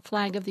 and the wet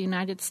flag of the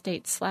United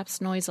States slaps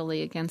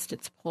noisily against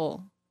its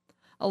pole.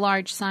 A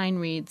large sign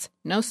reads,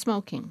 "No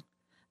smoking."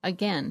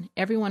 Again,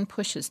 everyone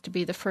pushes to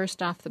be the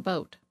first off the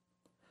boat.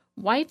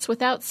 "Whites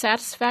without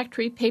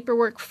satisfactory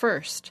paperwork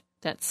first,"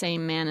 that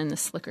same man in the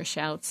slicker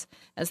shouts,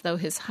 as though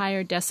his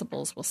higher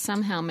decibels will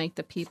somehow make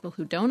the people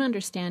who don't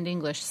understand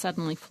English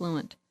suddenly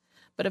fluent.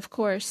 But of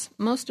course,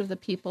 most of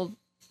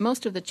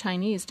the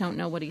Chinese don't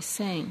know what he's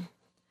saying.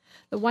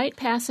 The white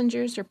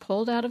passengers are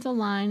pulled out of the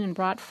line and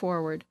brought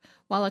forward,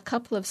 while a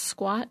couple of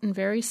squat and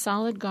very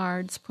solid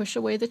guards push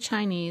away the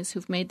Chinese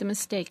who've made the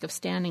mistake of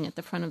standing at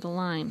the front of the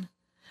line.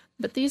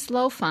 But these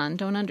Lofan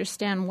don't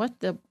understand what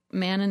the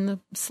man in the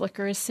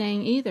slicker is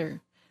saying either.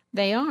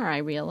 They are, I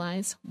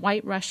realize,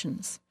 white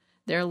Russians.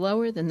 They're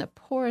lower than the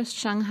poorest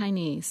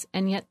Shanghainese,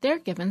 and yet they're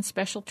given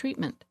special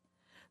treatment.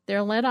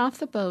 They're led off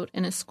the boat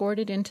and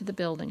escorted into the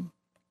building.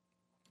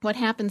 What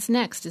happens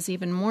next is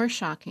even more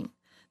shocking.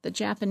 The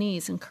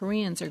Japanese and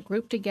Koreans are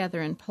grouped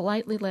together and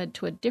politely led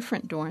to a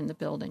different door in the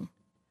building.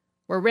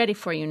 "We're ready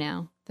for you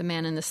now," the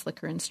man in the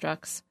slicker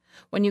instructs.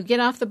 "When you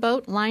get off the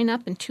boat, line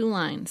up in 2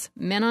 lines.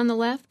 Men on the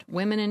left,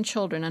 women and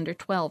children under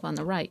 12 on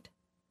the right."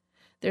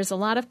 There's a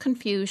lot of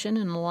confusion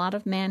and a lot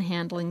of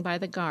manhandling by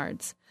the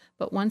guards,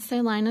 but once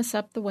they line us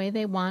up the way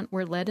they want,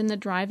 we're led in the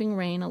driving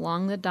rain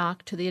along the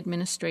dock to the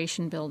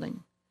administration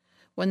building.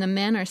 When the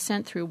men are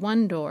sent through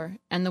one door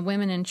and the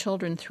women and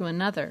children through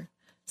another,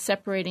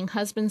 separating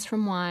husbands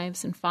from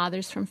wives and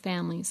fathers from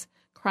families,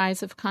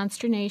 cries of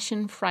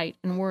consternation, fright,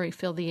 and worry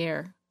fill the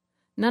air.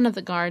 None of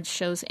the guards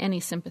shows any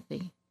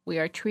sympathy. We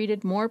are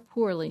treated more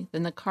poorly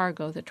than the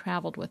cargo that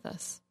traveled with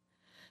us.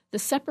 The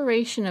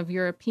separation of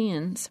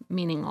Europeans,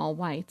 meaning all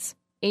whites,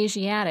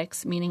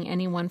 Asiatics, meaning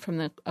anyone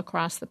from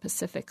across the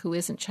Pacific who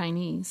isn't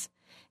Chinese,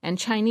 and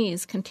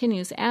Chinese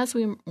continues as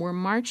we were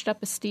marched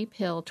up a steep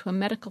hill to a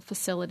medical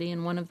facility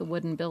in one of the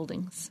wooden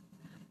buildings.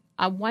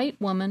 A white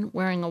woman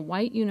wearing a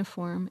white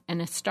uniform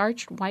and a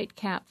starched white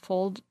cap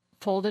folds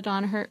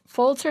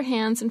her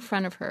hands in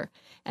front of her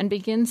and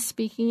begins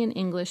speaking in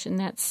English in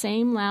that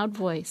same loud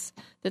voice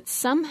that's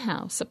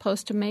somehow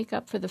supposed to make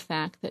up for the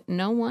fact that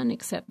no one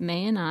except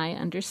May and I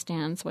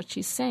understands what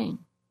she's saying.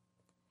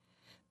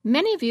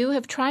 Many of you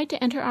have tried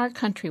to enter our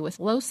country with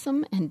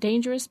loathsome and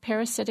dangerous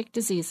parasitic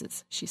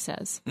diseases, she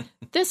says.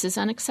 This is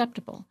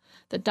unacceptable.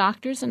 The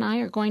doctors and I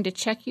are going to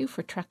check you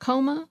for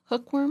trachoma,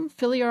 hookworm,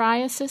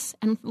 filariasis,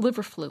 and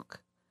liver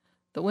fluke.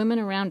 The women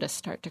around us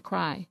start to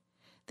cry.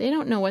 They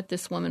don't know what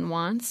this woman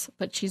wants,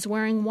 but she's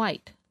wearing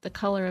white, the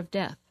color of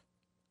death.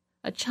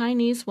 A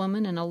Chinese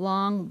woman in a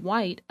long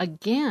white,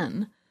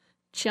 again,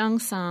 Chiang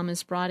Sam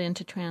is brought in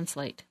to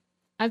translate.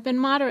 I've been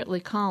moderately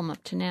calm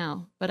up to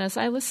now, but as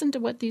I listen to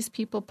what these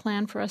people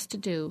plan for us to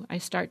do, I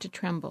start to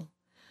tremble.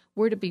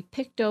 We're to be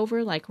picked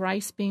over like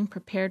rice being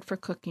prepared for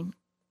cooking.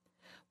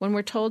 When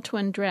we're told to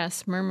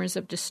undress, murmurs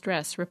of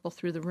distress ripple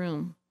through the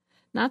room.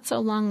 Not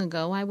so long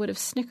ago, I would have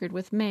snickered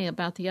with May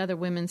about the other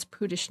women's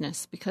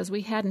prudishness because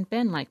we hadn't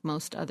been like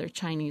most other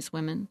Chinese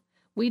women.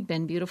 We'd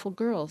been beautiful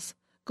girls.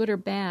 Good or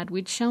bad,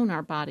 we'd shown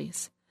our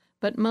bodies.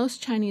 But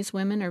most Chinese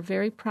women are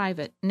very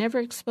private, never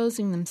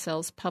exposing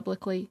themselves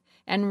publicly,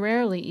 and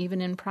rarely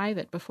even in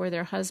private before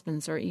their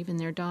husbands or even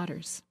their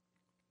daughters.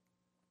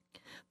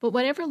 But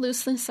whatever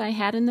looseness I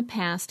had in the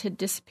past had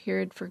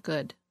disappeared for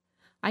good.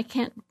 I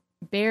can't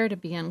bear to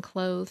be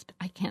unclothed.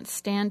 I can't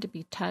stand to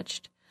be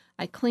touched.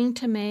 I cling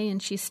to May,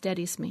 and she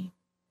steadies me.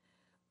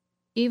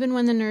 Even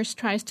when the nurse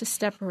tries to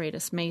separate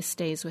us, May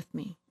stays with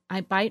me. I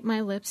bite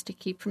my lips to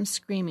keep from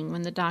screaming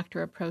when the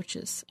doctor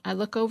approaches. I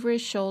look over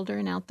his shoulder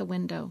and out the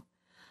window.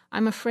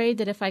 I'm afraid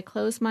that if I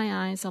close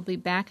my eyes, I'll be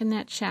back in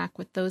that shack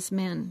with those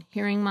men,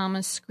 hearing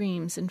Mama's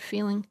screams and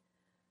feeling.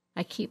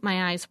 I keep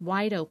my eyes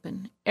wide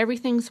open.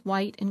 Everything's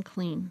white and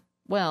clean.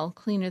 Well,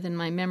 cleaner than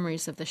my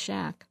memories of the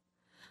shack.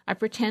 I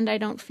pretend I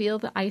don't feel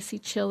the icy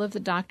chill of the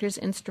doctor's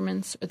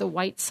instruments or the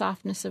white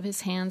softness of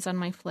his hands on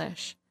my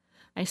flesh.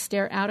 I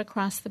stare out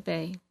across the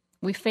bay.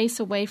 We face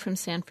away from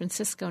San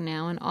Francisco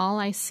now, and all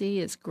I see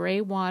is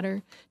gray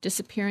water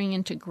disappearing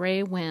into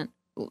gray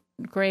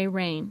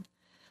rain.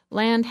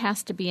 Land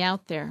has to be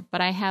out there,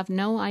 but I have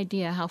no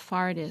idea how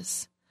far it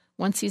is.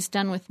 Once he's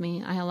done with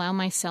me, I allow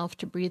myself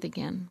to breathe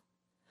again.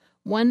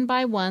 One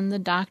by one, the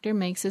doctor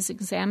makes his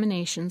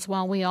examinations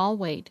while we all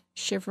wait,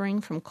 shivering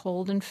from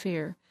cold and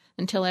fear,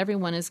 until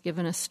everyone is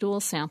given a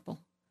stool sample.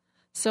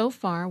 So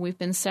far, we've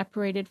been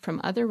separated from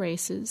other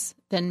races,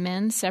 then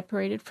men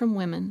separated from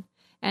women,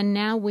 and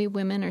now we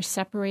women are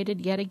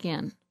separated yet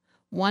again.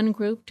 One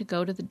group to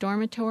go to the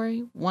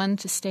dormitory, one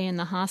to stay in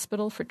the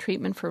hospital for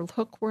treatment for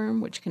hookworm,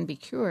 which can be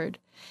cured,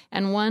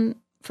 and one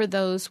for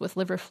those with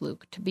liver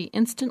fluke to be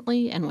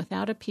instantly and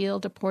without appeal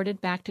deported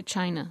back to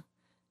China.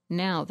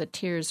 Now the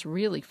tears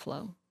really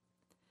flow.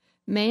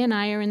 May and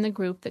I are in the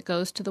group that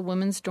goes to the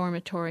women's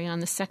dormitory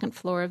on the second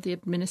floor of the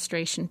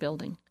administration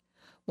building.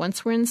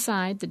 Once we're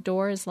inside, the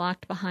door is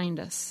locked behind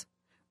us.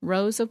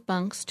 Rows of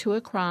bunks, 2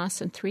 across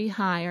and 3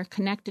 high, are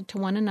connected to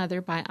one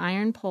another by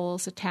iron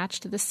poles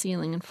attached to the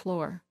ceiling and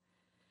floor.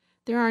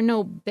 There are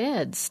no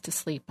beds to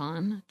sleep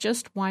on,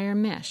 just wire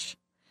mesh.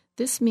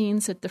 This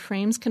means that the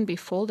frames can be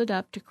folded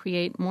up to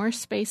create more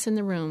space in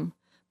the room,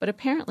 but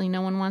apparently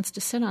no one wants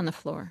to sit on the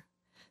floor.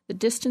 The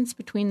distance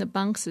between the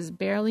bunks is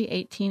barely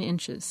 18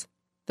 inches.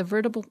 The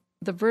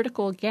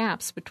vertical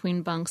gaps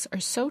between bunks are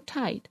so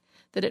tight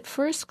that at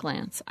first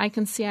glance I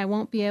can see I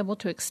won't be able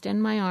to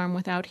extend my arm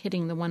without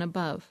hitting the one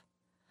above.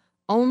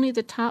 Only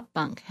the top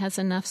bunk has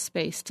enough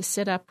space to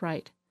sit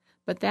upright,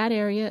 but that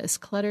area is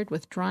cluttered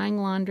with drying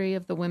laundry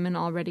of the women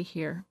already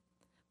here,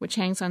 which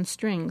hangs on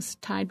strings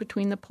tied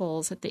between the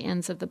poles at the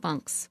ends of the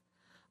bunks.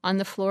 On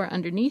the floor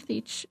underneath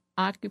each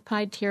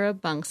occupied tier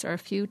of bunks are a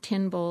few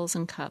tin bowls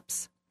and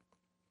cups.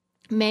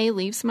 May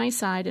leaves my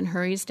side and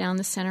hurries down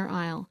the center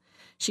aisle.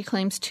 She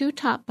claims 2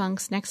 top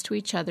bunks next to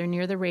each other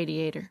near the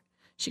radiator.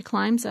 She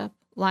climbs up,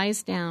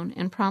 lies down,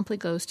 and promptly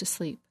goes to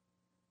sleep.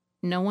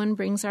 No one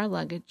brings our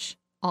luggage.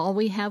 All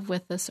we have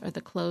with us are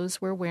the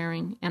clothes we're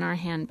wearing and our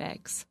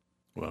handbags.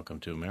 Welcome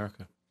to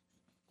America.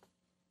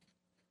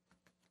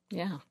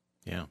 Yeah.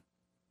 Yeah.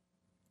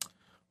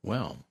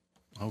 Well,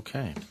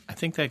 okay. I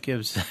think that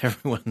gives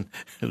everyone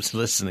who's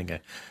listening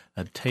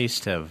a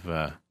taste of,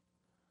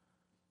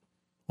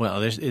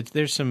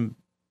 there's some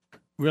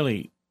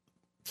really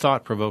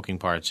thought-provoking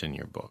parts in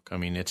your book. I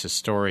mean, it's a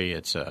story,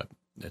 it's a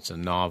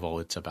novel,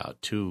 it's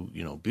about two,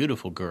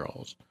 beautiful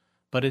girls,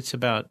 but it's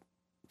about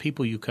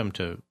people you come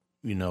to,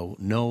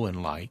 know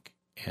and like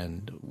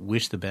and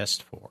wish the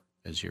best for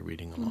as you're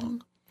reading along. Mm-hmm.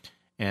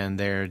 And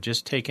they're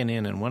just taken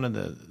in, and one of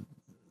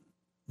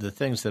the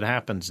things that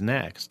happens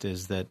next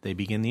is that they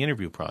begin the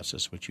interview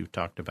process, which you've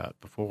talked about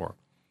before.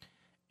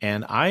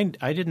 And I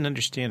didn't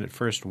understand at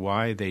first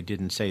why they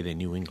didn't say they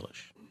knew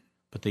English,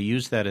 but they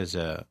used that as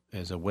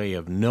a way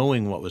of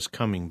knowing what was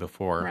coming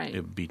before it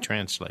would be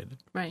translated.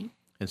 Right.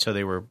 And so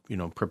they were,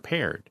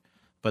 prepared.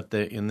 But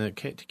in the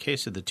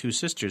case of the two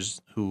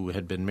sisters who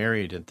had been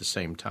married at the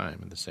same time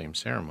in the same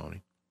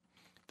ceremony,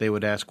 they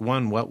would ask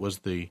one, what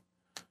was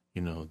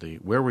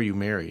where were you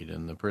married?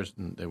 And the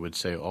person, they would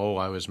say, oh,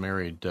 I was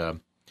married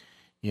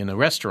in a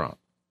restaurant,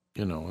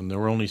 and there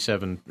were only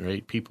 7 or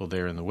 8 people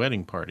there in the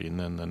wedding party. And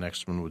then the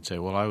next one would say,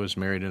 well, I was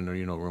married in a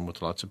room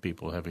with lots of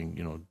people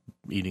having,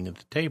 eating at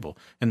the table.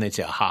 And they'd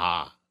say,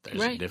 aha,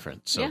 there's a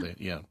difference. So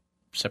they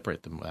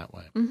separate them that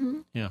way. Mm-hmm.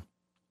 Yeah.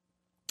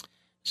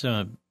 It's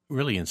a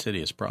really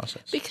insidious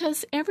process.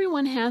 Because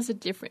everyone has a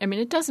different,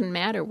 it doesn't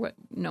matter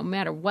no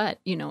matter what,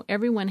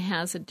 everyone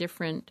has a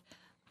different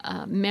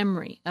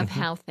memory of mm-hmm.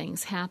 how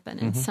things happen.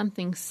 And mm-hmm.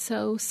 something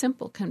so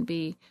simple can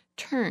be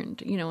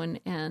turned,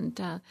 and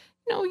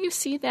you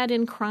see that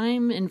in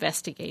crime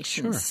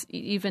investigations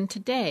even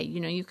today.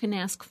 You can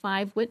ask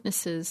 5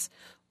 witnesses,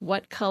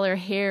 what color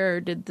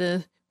hair did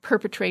the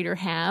perpetrator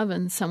have?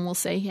 And some will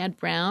say he had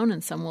brown,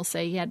 and some will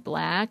say he had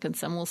black, and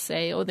some will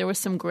say, oh, there was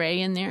some gray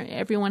in there.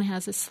 Everyone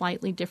has a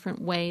slightly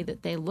different way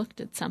that they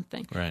looked at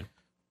something. Right.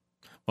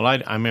 Well,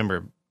 I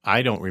remember,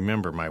 I don't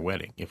remember my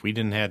wedding. If we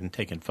hadn't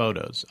taken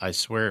photos, I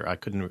swear I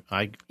couldn't.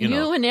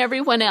 You and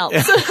everyone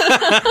else.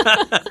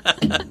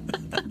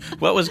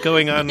 What was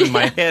going on in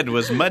my head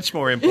was much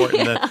more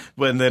important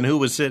than who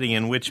was sitting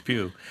in which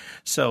pew.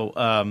 So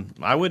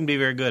I wouldn't be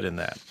very good in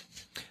that.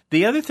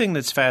 The other thing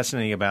that's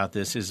fascinating about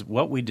this is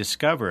what we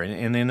discover.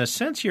 And in a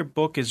sense, your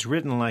book is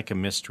written like a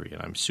mystery.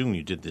 And I'm assuming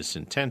you did this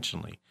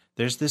intentionally.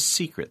 There's this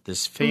secret,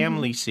 this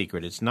family mm-hmm.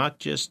 secret. It's not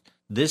just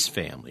this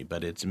family,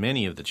 but it's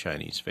many of the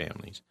Chinese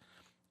families.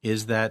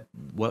 Is that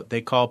what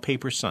they call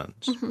paper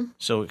sons? Mm-hmm.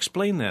 So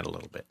explain that a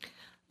little bit.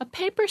 A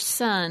paper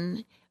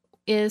son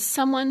is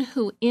someone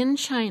who in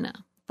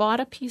China bought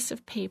a piece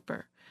of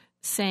paper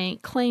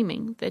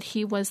claiming that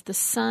he was the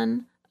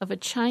son of a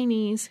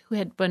Chinese who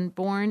had been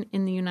born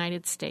in the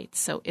United States.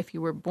 So if you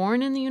were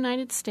born in the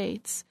United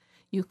States,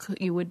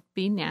 you would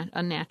be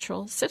a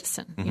natural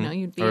citizen. Mm-hmm.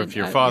 You'd be or if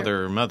your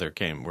father or mother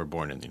were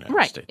born in the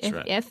United States.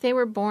 Right. If they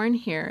were born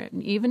here,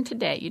 even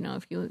today,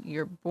 if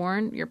you're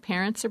born, your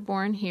parents are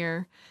born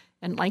here,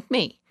 and like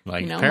me.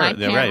 I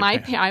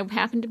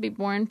happened to be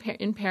born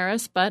in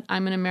Paris, but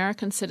I'm an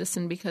American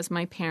citizen because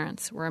my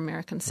parents were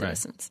American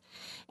citizens.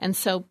 Right. And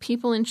so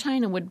people in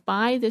China would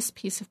buy this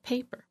piece of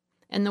paper.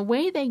 And the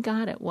way they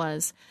got it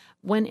was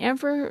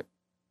whenever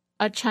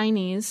a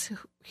Chinese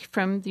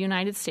from the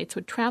United States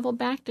would travel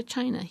back to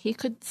China, he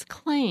could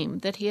claim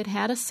that he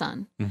had a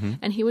son, mm-hmm.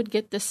 and he would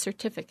get this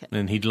certificate.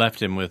 And he'd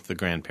left him with the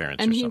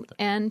grandparents or something.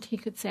 And he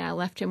could say, I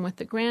left him with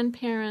the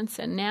grandparents,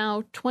 and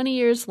now, 20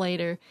 years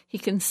later, he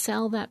can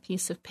sell that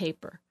piece of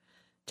paper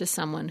to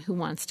someone who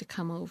wants to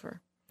come over.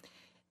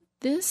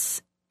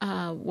 This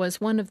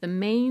was one of the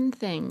main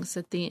things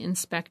that the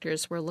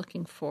inspectors were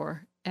looking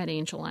for at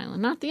Angel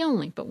Island. Not the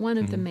only, but one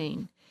of mm-hmm. the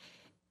main.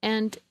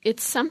 And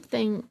it's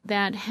something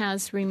that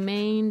has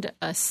remained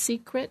a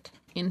secret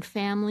in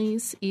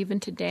families even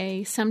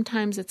today.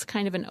 Sometimes it's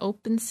kind of an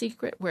open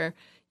secret where,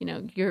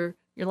 your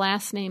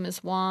last name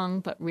is Wong,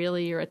 but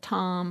really you're a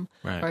Tom,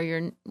 right. or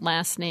your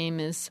last name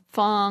is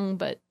Fong,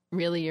 but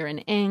really you're an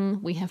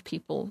Eng. We have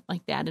people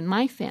like that in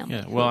my family.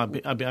 Yeah, well,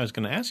 I was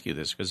going to ask you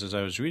this because as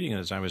I was reading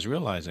it, I was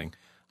realizing,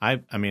 I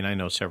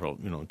know several,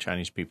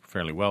 Chinese people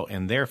fairly well,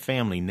 and their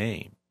family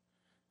name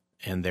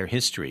and their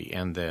history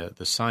and the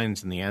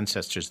signs and the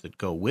ancestors that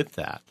go with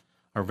that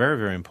are very,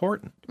 very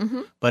important.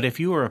 Mm-hmm. But if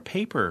you are a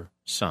paper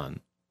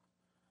son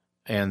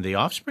and the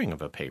offspring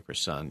of a paper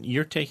son,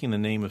 you're taking the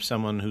name of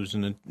someone who's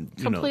in a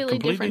completely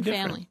different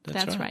family.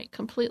 That's right.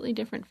 Completely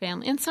different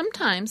family. And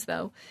sometimes,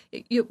 though,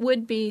 it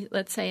would be,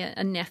 let's say,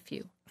 a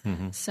nephew.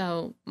 Mm-hmm.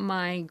 So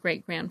my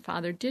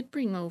great-grandfather did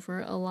bring over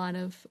a lot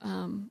of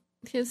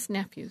his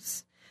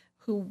nephews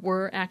who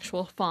were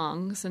actual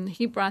Fongs, and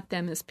he brought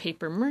them as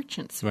paper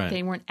merchants. Right.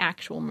 They weren't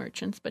actual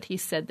merchants, but he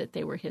said that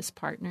they were his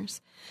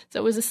partners.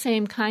 So it was the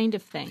same kind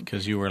of thing.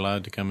 Because you were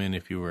allowed to come in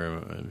if you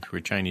were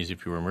Chinese,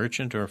 if you were a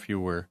merchant, or if you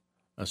were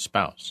a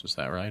spouse. Is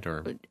that right?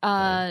 Or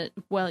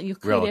well, you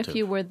could relative. If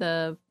you were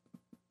the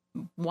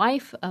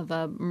wife of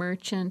a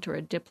merchant or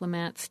a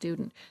diplomat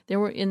student. There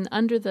were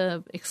under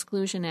the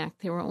Exclusion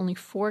Act, there were only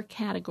 4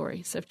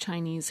 categories of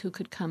Chinese who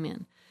could come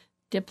in: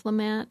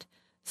 diplomat,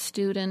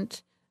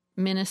 student,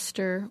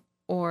 minister,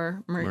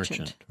 or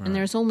merchant. Right. And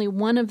there's only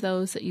one of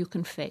those that you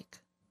can fake: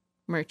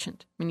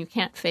 merchant. I mean, you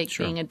can't fake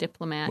being a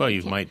diplomat. Well,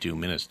 you might do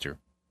minister.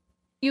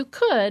 You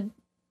could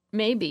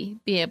maybe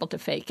be able to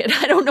fake it.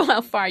 I don't know how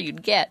far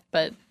you'd get,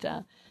 but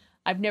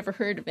I've never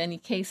heard of any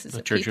cases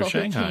of Church people of who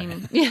Shanghai.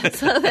 came. Yeah,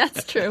 so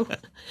that's true.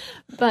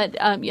 But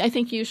I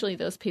think usually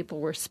those people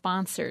were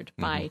sponsored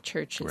by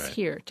churches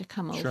here to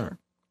come over. Sure.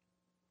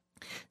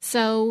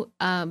 So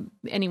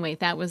anyway,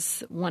 that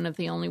was one of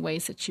the only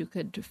ways that you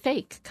could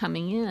fake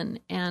coming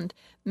in. And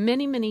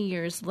many, many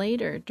years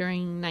later,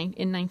 in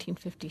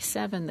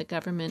 1957, the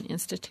government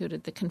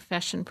instituted the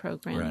confession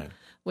program,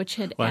 which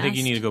had I think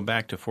you need to go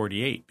back to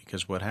 48,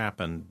 because what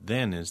happened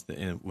then is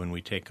when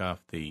we take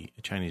off the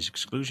Chinese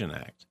Exclusion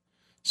Act,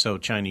 so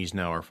Chinese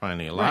now are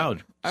finally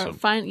allowed.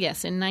 Right.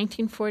 Yes, in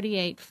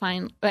 1948,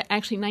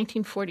 actually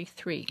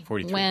 1943,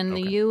 when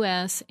the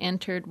U.S.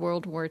 entered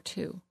World War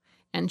II.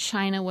 And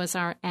China was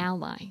our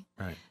ally.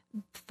 Right.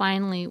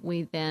 Finally,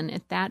 we then,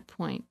 at that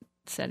point,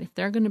 said if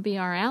they're going to be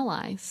our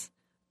allies,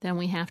 then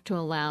we have to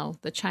allow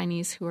the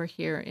Chinese who are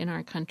here in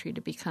our country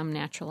to become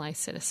naturalized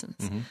citizens.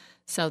 Mm-hmm.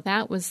 So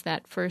that was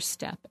that first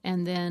step.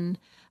 And then,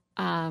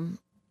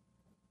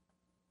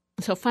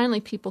 so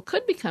finally people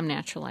could become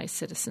naturalized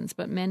citizens,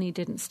 but many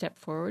didn't step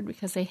forward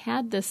because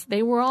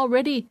they were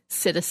already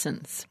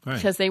citizens,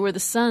 because they were the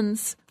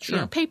sons,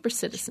 paper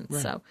citizens.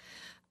 Right. So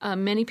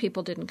many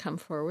people didn't come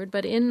forward,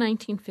 but in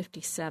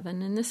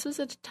 1957, and this was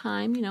at a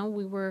time,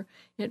 we were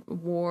at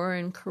war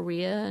in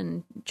Korea,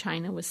 and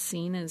China was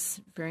seen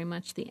as very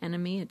much the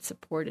enemy. It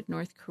supported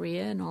North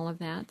Korea and all of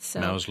that. So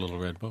Mao's Little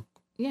Red Book.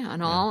 Yeah,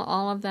 and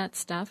all of that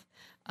stuff.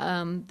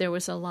 There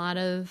was a lot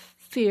of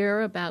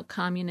fear about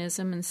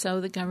communism, and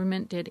so the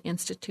government did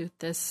institute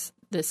this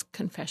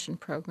confession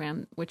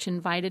program, which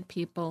invited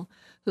people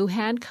who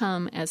had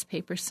come as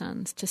paper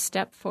sons to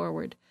step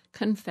forward,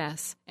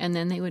 confess, and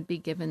then they would be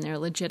given their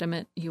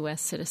legitimate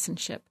U.S.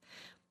 citizenship.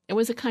 It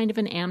was a kind of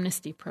an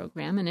amnesty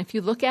program, and if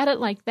you look at it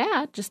like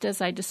that, just as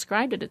I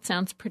described it, it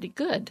sounds pretty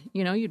good.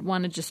 You'd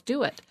want to just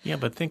do it. Yeah,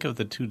 but think of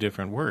the two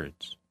different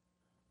words.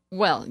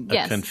 Well,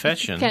 yes.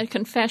 Confession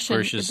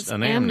versus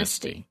an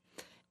amnesty.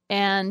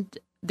 And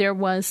there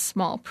was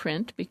small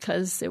print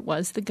because it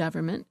was the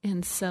government,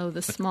 and so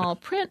the small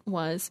print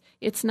was,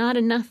 it's not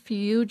enough for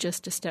you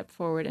just to step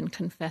forward and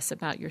confess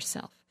about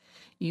yourself.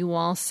 You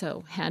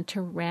also had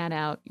to rat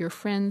out your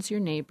friends, your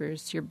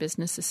neighbors, your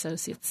business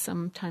associates,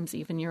 sometimes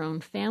even your own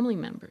family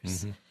members.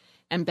 Mm-hmm.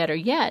 And better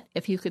yet,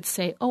 if you could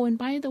say, oh, and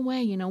by the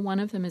way,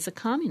 one of them is a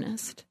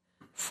communist,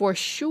 for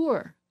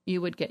sure you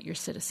would get your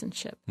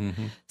citizenship.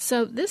 Mm-hmm.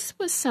 So this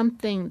was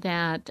something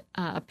that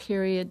a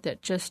period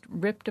that just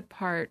ripped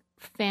apart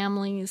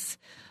families,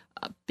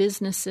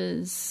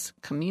 businesses,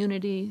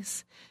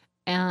 communities,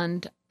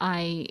 and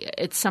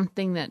it's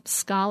something that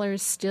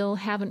scholars still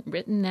haven't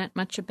written that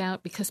much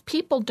about because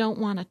people don't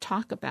want to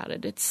talk about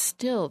it. It's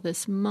still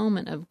this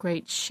moment of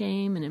great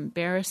shame and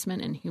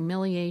embarrassment and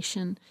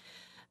humiliation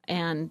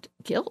and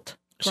guilt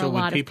for a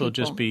lot of people. So would people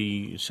just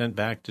be sent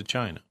back to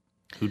China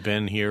who'd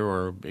been here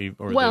or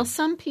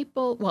some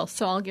people,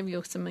 so I'll give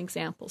you some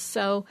examples.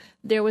 So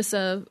there was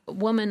a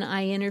woman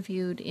I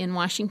interviewed in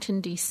Washington,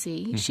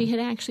 D.C. Mm-hmm. She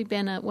had actually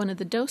been one of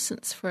the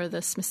docents for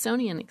the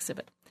Smithsonian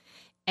exhibit.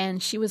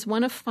 And she was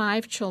one of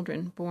 5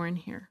 children born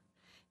here.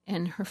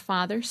 And her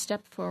father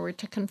stepped forward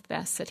to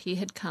confess that he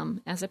had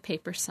come as a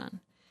paper son.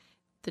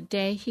 The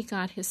day he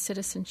got his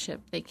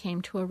citizenship, they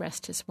came to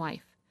arrest his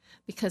wife.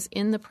 Because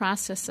in the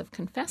process of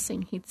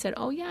confessing, he'd said,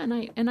 oh, yeah,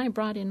 and I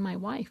brought in my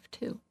wife,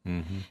 too.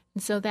 Mm-hmm.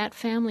 And so that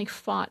family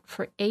fought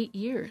for 8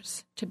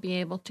 years to be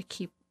able to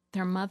keep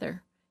their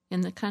mother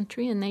in the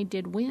country, and they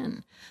did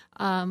win.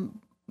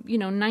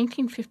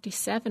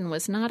 1957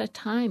 was not a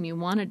time you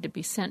wanted to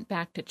be sent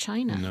back to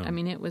China. No. I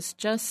mean, it was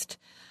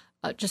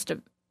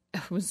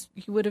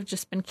you would have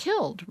just been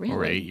killed, really.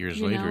 Or 8 years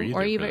later either.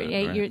 Or even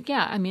 8 years,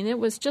 yeah. I mean, it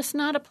was just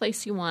not a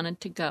place you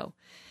wanted to go.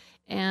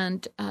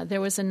 And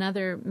there was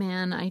another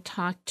man I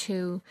talked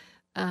to,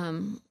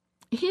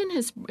 he in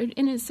his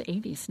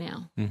 80s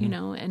now, mm-hmm.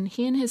 And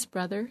he and his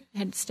brother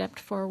had stepped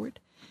forward,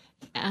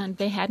 and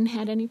they hadn't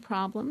had any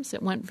problems.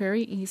 It went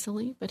very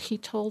easily, but he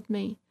told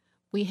me,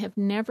 we have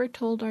never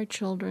told our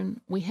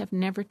children, we have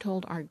never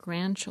told our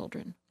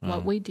grandchildren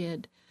what we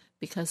did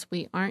because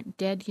we aren't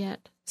dead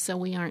yet, so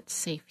we aren't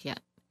safe yet.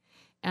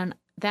 And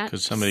that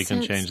because somebody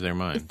can change their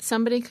mind.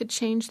 Somebody could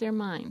change their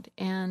mind.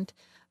 And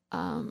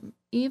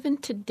even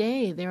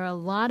today, there are a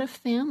lot of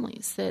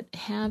families that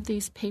have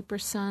these paper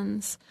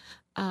sons.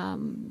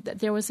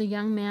 There was a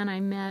young man I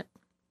met.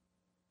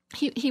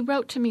 He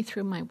wrote to me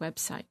through my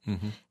website,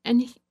 mm-hmm.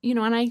 and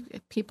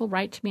people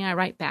write to me, I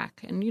write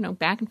back, and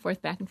back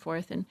and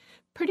forth, and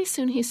pretty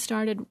soon he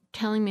started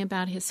telling me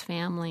about his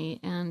family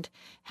and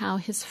how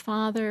his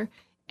father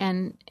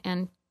and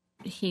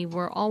he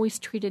were always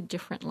treated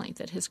differently,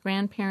 that his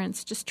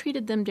grandparents just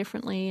treated them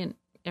differently and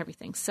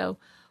everything. So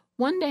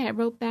one day I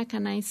wrote back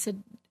and I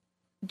said,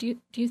 do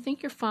you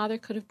think your father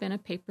could have been a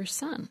paper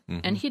son?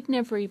 Mm-hmm. And he'd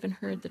never even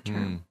heard the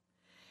term. Mm.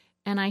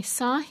 And I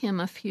saw him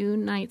a few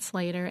nights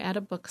later at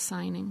a book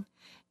signing,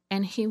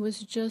 and he was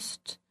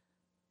just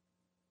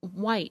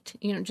white,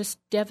 just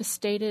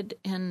devastated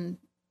and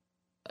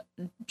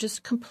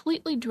just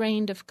completely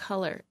drained of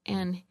color.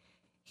 And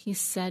he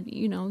said,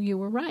 you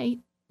were right.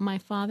 My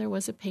father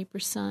was a paper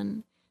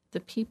son. the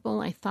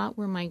people I thought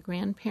were my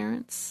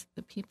grandparents,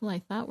 the people I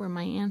thought were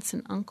my aunts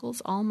and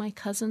uncles, all my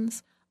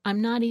cousins,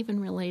 I'm not even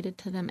related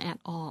to them at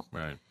all.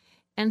 Right.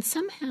 And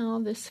somehow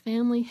this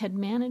family had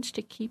managed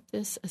to keep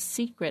this a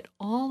secret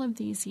all of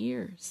these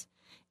years.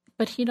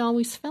 But he'd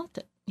always felt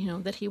it,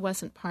 that he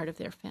wasn't part of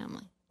their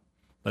family.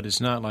 But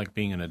it's not like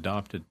being an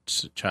adopted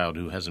child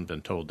who hasn't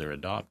been told they're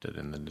adopted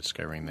and then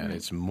discovering that. Right.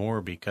 It's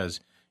more because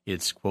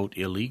it's, quote,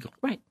 illegal.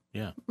 Right.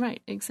 Yeah.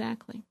 Right,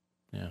 exactly.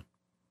 Yeah.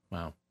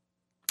 Wow.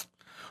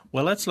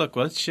 Well,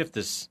 let's shift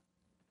this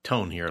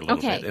tone here a little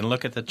bit and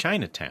look at the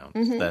Chinatown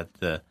that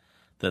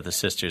the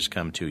sisters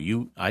come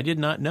to. I did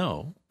not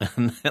know,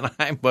 and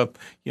I'm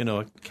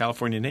a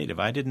California native.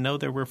 I didn't know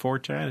there were 4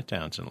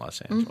 Chinatowns in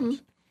Los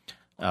Angeles.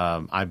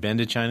 I've been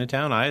to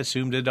Chinatown. I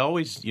assumed it'd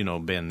always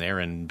been there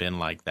and been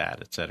like that,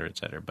 et cetera, et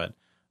cetera. But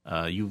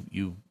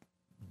you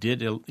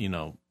did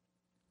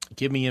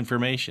give me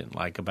information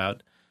like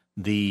about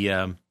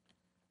the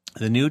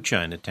new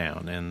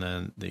Chinatown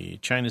and the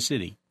China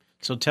City.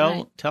 So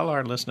tell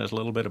our listeners a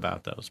little bit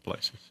about those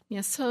places.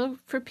 Yeah, so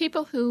for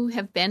people who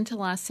have been to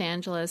Los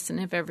Angeles and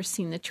have ever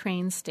seen the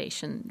train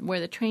station, where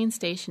the train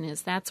station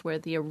is, that's where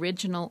the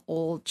original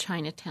old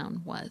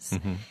Chinatown was.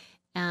 Mm-hmm.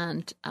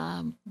 And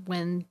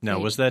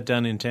was that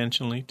done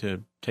intentionally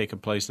to take a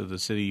place of the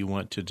city you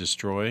want to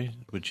destroy,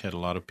 which had a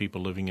lot of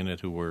people living in it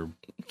who were...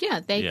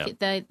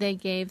 They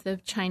gave the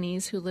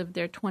Chinese who lived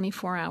there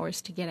 24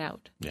 hours to get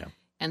out. Yeah.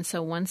 And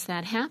so once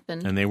that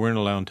happened... And they weren't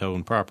allowed to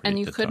own property. And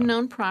you couldn't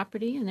own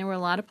property, and there were a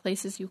lot of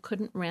places you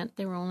couldn't rent.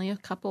 There were only a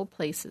couple of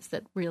places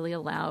that really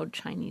allowed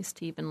Chinese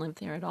to even live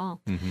there at all.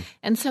 Mm-hmm.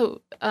 And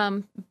so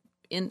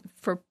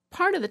for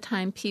part of the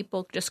time,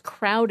 people just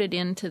crowded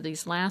into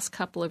these last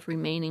couple of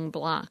remaining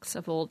blocks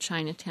of old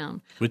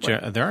Chinatown.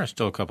 There are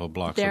still a couple of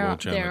blocks of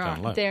old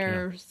Chinatown left.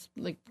 There's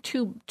like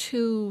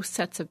two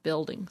sets of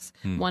buildings.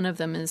 One of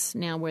them is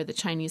now where the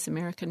Chinese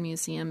American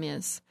Museum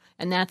is.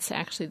 And that's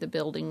actually the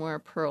building where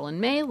Pearl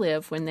and May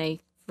live when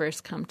they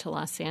first come to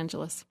Los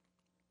Angeles.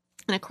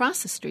 And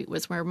across the street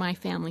was where my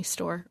family's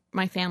store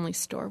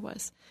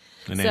was.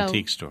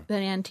 Antique store. The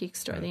antique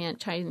store, the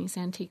Chinese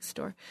antique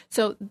store.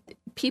 So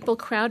people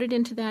crowded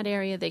into that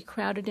area. They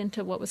crowded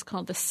into what was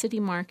called the city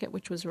market,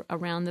 which was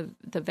around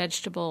the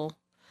vegetable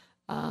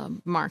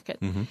market.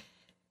 Mm-hmm.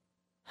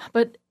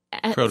 But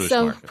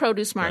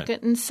produce market.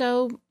 Right. And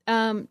so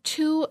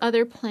 2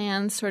 other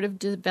plans sort of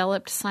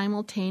developed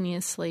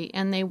simultaneously,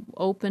 and they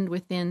opened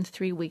within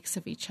 3 weeks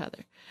of each other.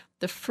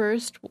 The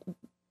first,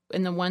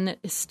 and the one that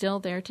is still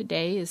there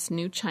today, is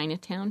New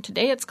Chinatown.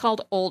 Today it's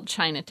called Old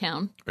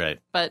Chinatown. Right.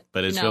 But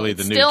it's really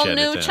the still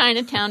New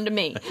Chinatown to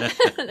me.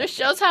 It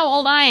shows how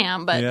old I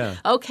am. But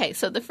Okay,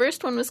 so the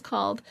first one was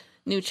called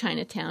New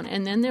Chinatown.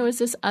 And then there was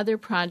this other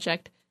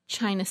project,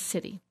 China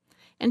City.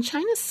 And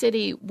China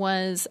City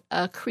was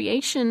a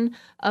creation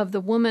of the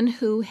woman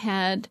who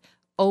had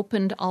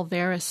opened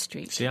Olvera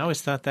Street. See, I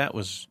always thought that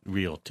was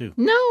real, too.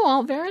 No,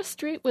 Olvera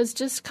Street was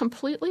just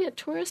completely a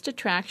tourist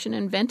attraction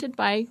invented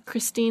by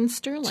Christine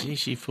Sterling. Gee,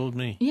 she fooled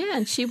me. Yeah,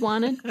 and she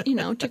wanted,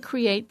 to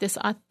create this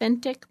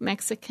authentic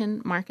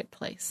Mexican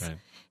marketplace. Right.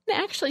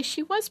 And actually,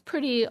 she was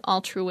pretty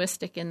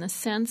altruistic in the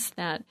sense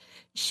that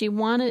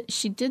Olvera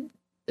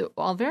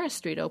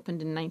Street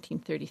opened in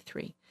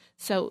 1933.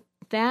 So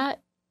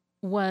that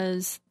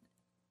was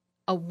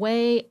a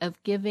way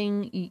of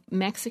giving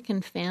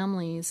Mexican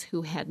families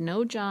who had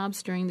no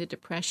jobs during the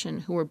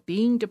Depression, who were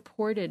being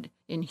deported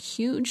in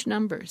huge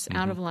numbers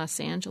out of Los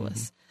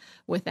Angeles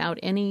without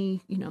any,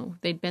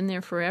 they'd been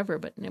there forever,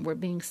 but were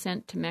being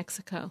sent to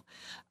Mexico,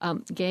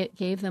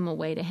 gave them a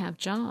way to have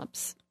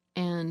jobs.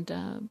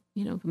 And,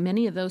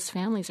 many of those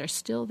families are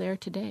still there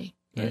today.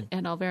 Right.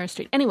 At Olvera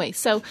Street. Anyway,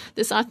 so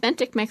this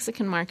authentic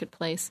Mexican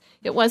marketplace,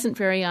 it wasn't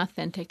very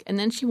authentic. And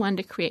then she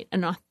wanted to create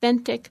an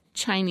authentic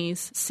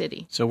Chinese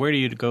city. So where do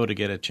you go to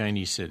get a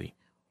Chinese city?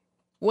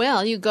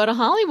 Well, you go to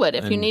Hollywood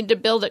if you need to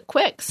build it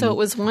quick. So it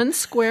was 1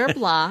 square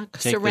block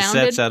surrounded.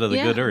 The sets out of the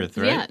Good Earth,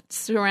 right? Yeah,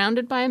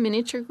 surrounded by a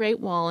miniature Great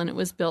Wall, and it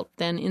was built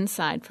then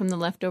inside from the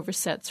leftover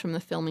sets from the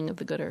filming of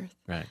the Good Earth.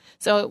 Right.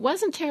 So it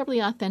wasn't terribly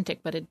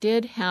authentic, but it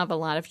did have a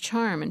lot of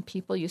charm, and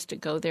people used to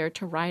go there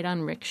to ride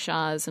on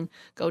rickshaws and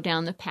go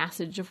down the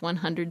Passage of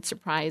 100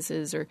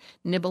 Surprises or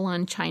nibble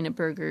on China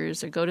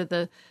burgers or go to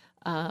the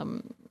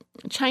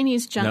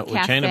Chinese junk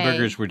cafe. China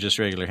burgers were just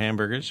regular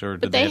hamburgers, or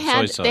did they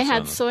have soy sauce? They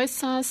had soy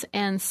sauce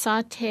and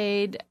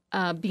sautéed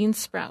bean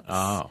sprouts.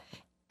 Oh.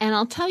 And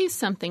I'll tell you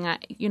something.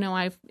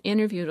 I've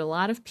interviewed a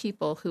lot of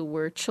people who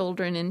were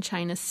children in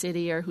China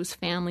City or whose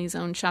families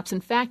owned shops.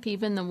 In fact,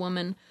 even the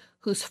woman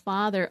whose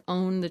father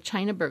owned the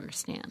China burger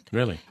stand.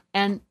 Really?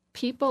 And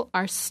people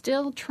are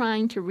still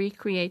trying to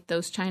recreate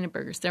those China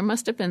burgers. There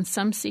must have been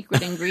some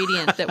secret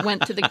ingredient that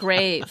went to the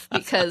grave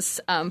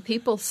because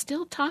people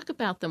still talk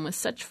about them with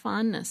such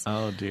fondness.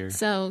 Oh dear!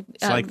 So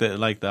it's like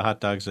the hot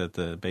dogs at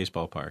the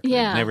baseball park.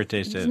 Yeah, never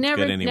tasted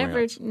good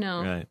anywhere else.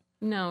 No, right.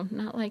 No,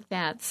 not like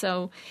that.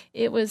 So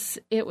it was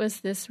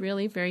this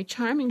really very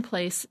charming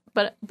place,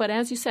 but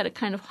as you said, a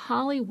kind of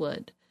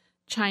Hollywood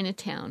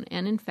Chinatown,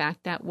 and in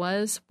fact, that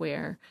was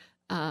where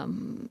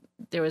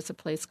there was a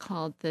place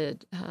called the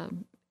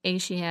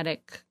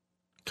Asiatic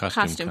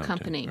Costume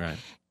Company. Right.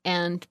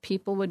 And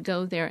people would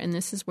go there, and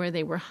this is where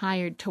they were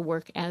hired to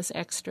work as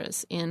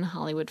extras in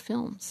Hollywood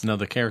films. Now,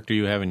 the character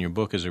you have in your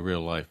book is a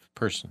real-life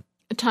person.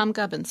 Tom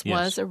Gubbins Yes.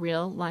 was a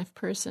real-life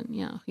person,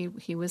 yeah.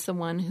 He was the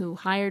one who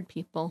hired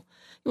people.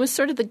 He was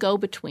sort of the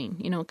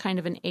go-between, kind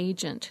of an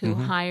agent who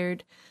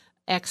hired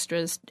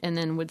extras and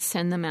then would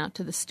send them out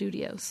to the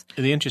studios.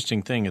 The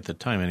interesting thing at the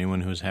time, anyone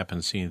who's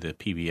happened to see the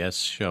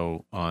PBS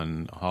show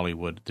on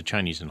Hollywood, the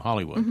Chinese in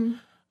Hollywood,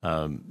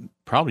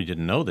 probably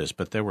didn't know this,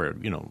 but there were,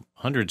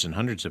 hundreds and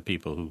hundreds of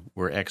people who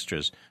were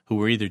extras who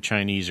were either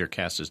Chinese or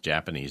cast as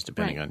Japanese,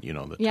 depending on, the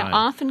time. Yeah,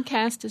 often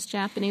cast as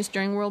Japanese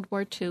during World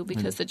War II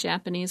because the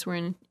Japanese were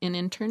in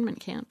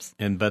internment camps.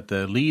 But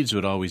the leads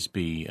would always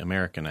be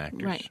American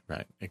actors,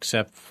 Right.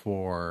 Except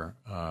for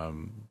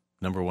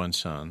number one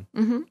son,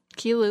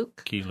 Key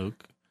Luke.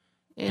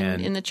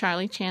 In the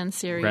Charlie Chan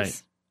series.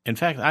 Right. In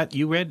fact, I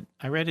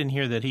read in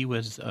here that he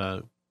was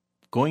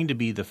going to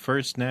be the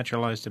first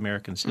naturalized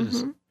American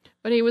citizen.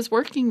 But he was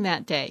working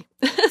that day,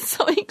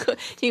 so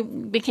he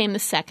became the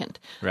second.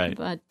 Right.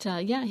 But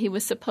he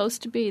was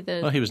supposed to be the.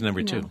 Well, he was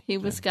number two. He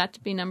was got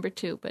to be number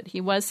two, but he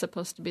was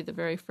supposed to be the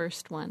very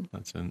first one.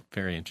 That's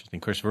very interesting.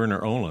 Of course,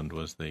 Werner Oland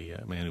was the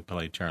man who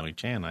played Charlie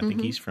Chan. I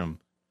think he's from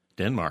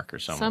Denmark or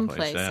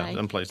someplace.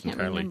 Someplace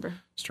entirely remember.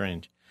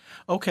 Strange.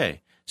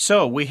 Okay,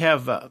 so we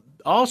have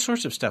all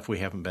sorts of stuff we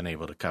haven't been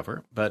able to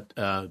cover, but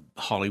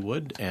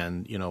Hollywood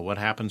and what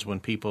happens when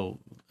people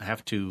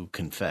have to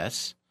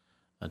confess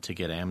to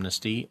get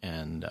amnesty,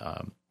 and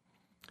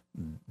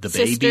the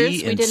sisters.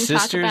 baby and we didn't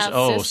sisters. Talk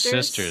about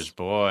sisters,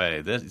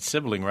 boy, the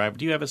sibling rivalry.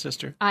 Do you have a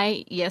sister?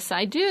 Yes,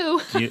 I do.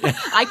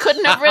 I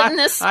couldn't have written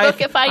this book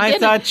if I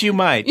didn't. I thought you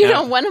might.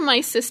 One of my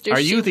sisters. Are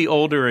you the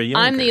older or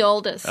younger? I'm the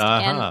oldest,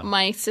 and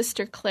my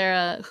sister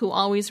Clara, who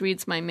always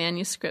reads my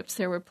manuscripts,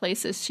 there were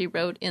places she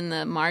wrote in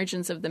the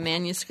margins of the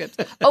manuscripts.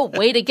 Oh,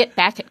 way to get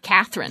back at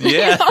Catherine.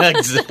 Yeah,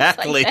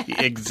 exactly,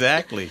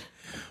 exactly.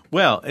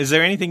 Well, is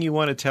there anything you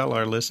want to tell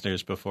our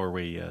listeners before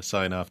we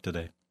sign off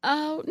today?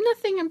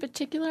 Nothing in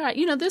particular.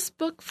 This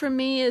book for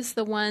me is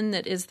the one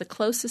that is the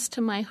closest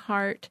to my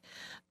heart.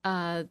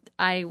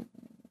 I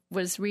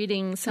was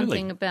reading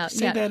something about...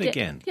 Say that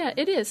again. Yeah,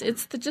 it is.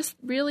 It's just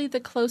really the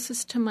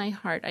closest to my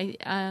heart.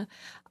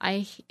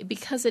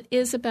 Because it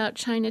is about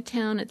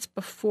Chinatown, it's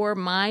before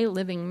my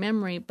living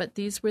memory, but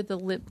these were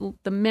the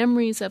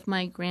memories of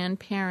my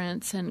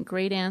grandparents and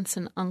great aunts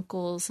and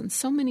uncles and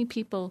so many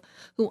people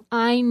who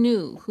I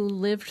knew who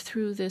lived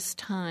through this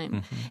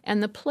time.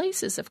 And the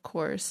places, of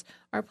course,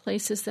 are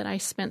places that I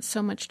spent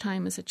so much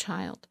time as a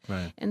child.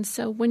 Right. And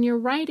so when you're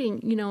writing,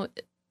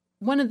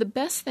 one of the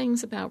best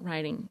things about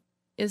writing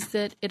is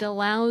that it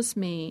allows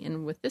me,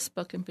 and with this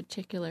book in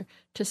particular,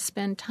 to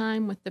spend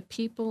time with the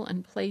people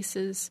and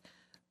places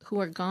who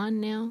are gone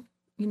now,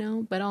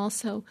 but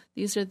also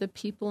these are the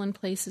people and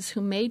places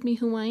who made me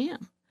who I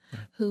am,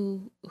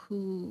 who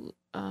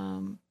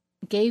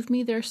gave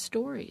me their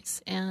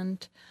stories,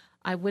 and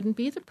I wouldn't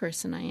be the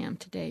person I am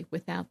today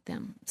without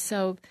them.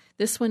 So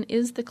this one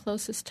is the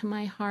closest to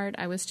my heart.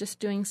 I was just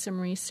doing some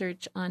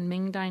research on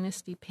Ming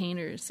Dynasty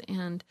painters,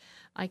 and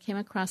I came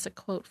across a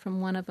quote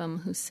from one of them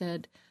who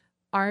said,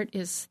 "Art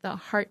is the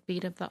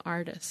heartbeat of the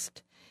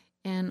artist."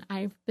 And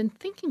I've been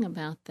thinking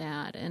about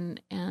that, and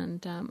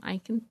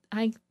I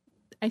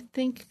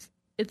think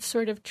it's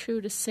sort of true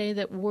to say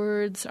that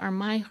words are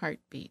my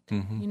heartbeat,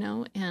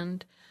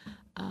 and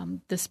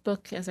this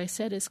book, as I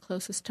said, is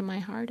closest to my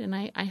heart, and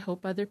I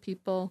hope other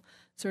people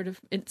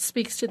it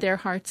speaks to their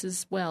hearts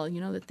as well,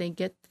 that they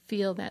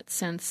feel that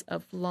sense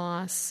of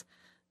loss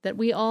that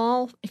we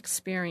all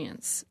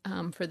experience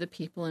for the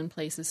people and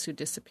places who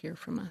disappear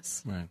from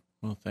us. Right.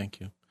 Well, thank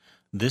you.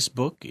 This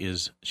book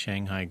is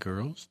Shanghai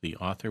Girls. The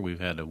author we've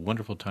had a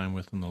wonderful time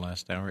with in the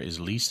last hour is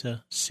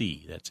Lisa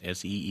See. That's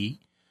S-E-E.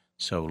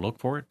 So look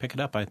for it, pick it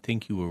up. I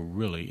think you will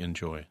really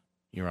enjoy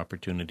your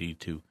opportunity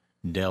to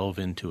delve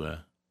into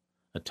a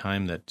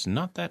time that's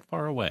not that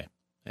far away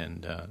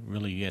and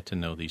really get to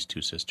know these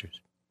two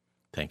sisters.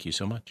 Thank you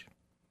so much.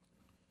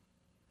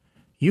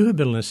 You have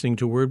been listening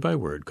to Word by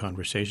Word,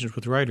 Conversations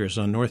with Writers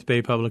on North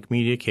Bay Public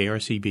Media,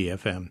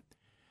 KRCB-FM.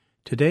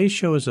 Today's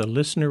show is a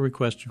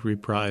listener-requested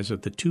reprise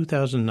of the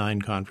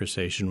 2009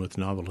 conversation with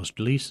novelist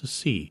Lisa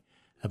See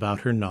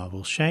about her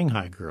novel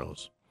Shanghai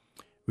Girls.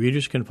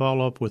 Readers can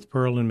follow up with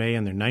Pearl and May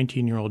and their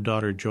 19-year-old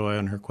daughter Joy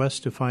on her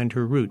quest to find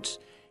her roots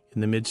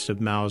in the midst of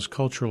Mao's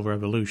Cultural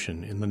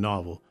Revolution in the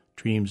novel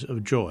Dreams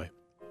of Joy.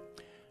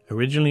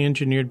 Originally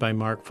engineered by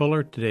Mark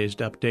Fuller, today's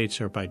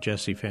updates are by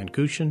Jesse Van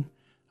Cushen.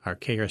 Our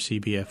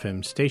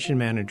KRCB-FM station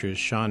manager is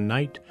Sean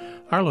Knight.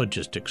 Our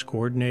logistics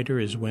coordinator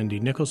is Wendy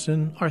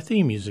Nicholson. Our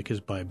theme music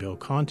is by Bill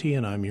Conti,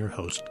 and I'm your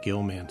host,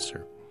 Gil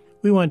Manser.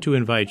 We want to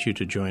invite you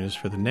to join us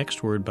for the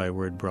next Word by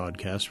Word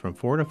broadcast from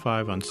 4 to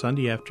 5 on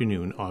Sunday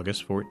afternoon,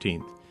 August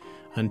 14th.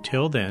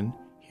 Until then,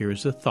 here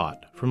is a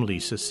thought from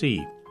Lisa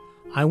See.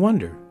 I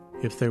wonder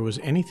if there was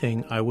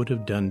anything I would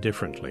have done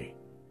differently.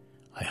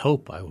 I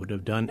hope I would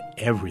have done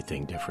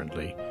everything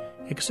differently,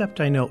 except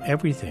I know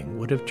everything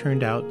would have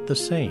turned out the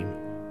same.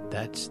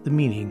 That's the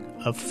meaning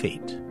of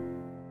fate.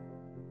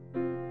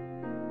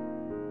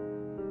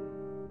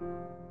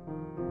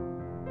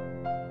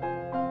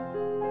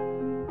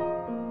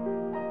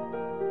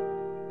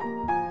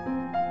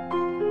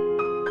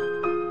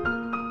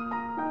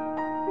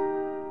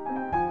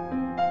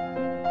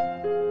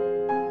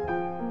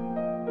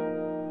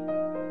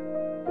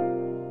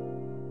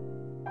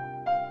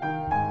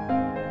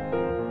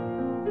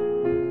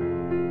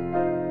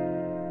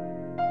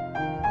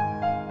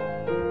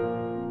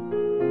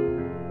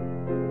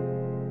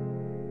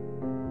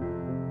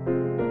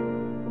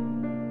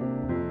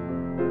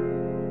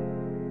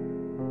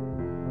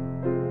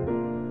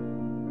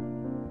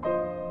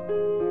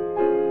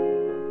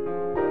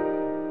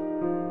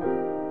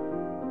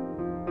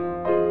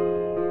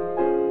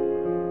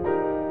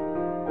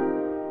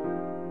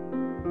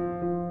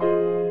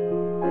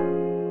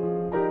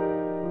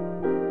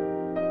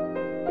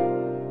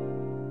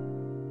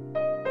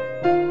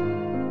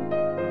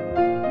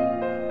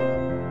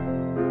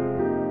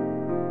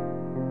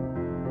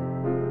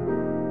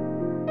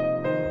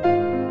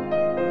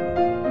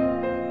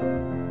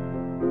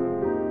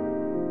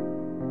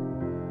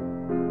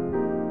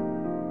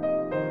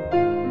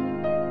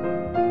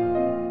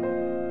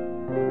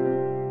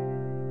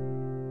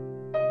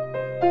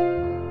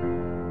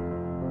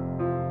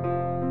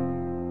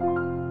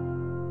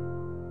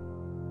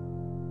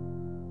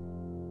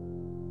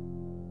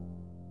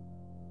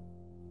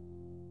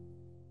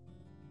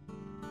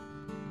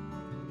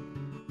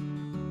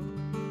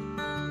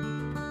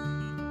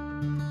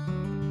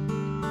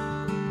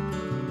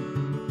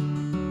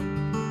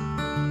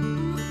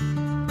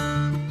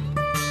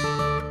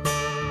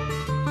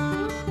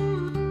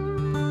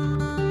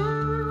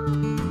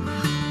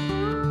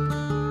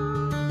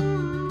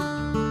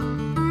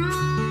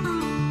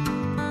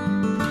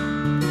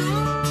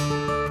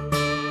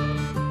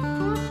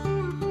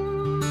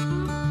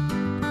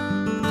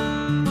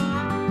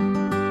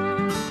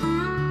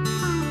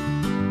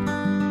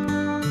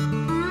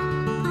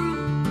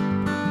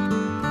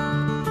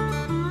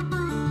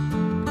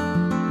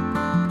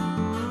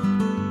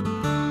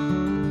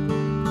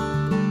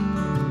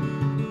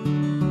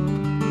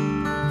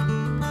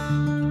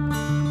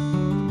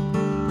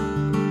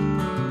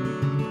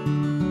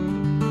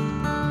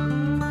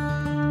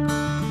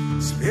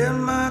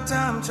 Spend my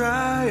time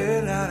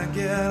trying how to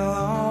get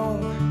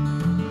along.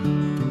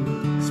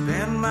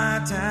 Spend my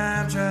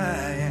time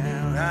trying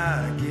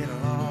how to get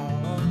along.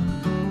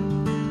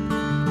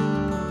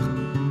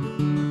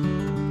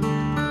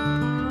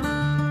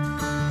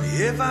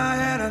 If I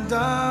had $1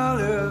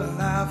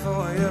 now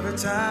for every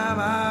time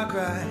I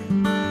cry,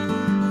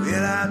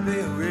 well, I'd be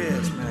a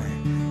rich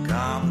man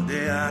come the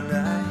day I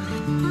die.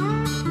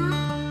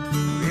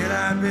 Well,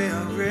 I'd be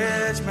a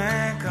rich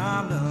man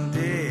come the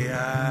day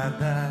I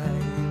die.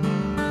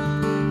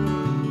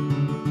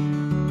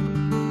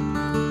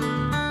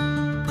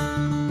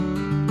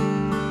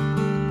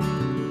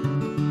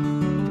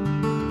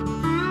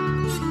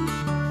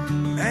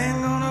 Man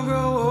gonna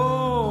grow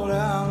old, I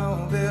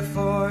know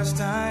before it's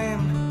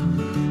time.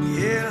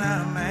 Yeah,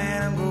 let a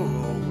man grow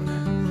old,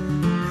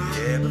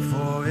 yeah,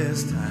 before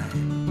it's time.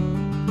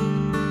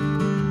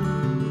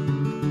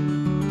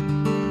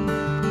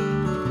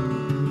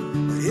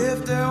 But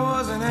if there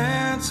was an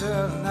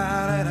answer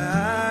now that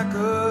I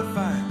could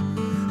find,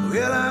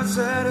 well, I'd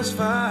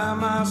satisfy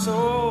my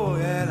soul,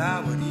 and I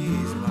would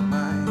ease my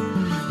mind.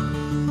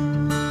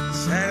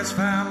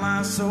 Satisfy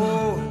my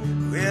soul,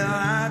 well,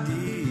 I'd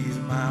ease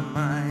my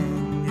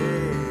mind,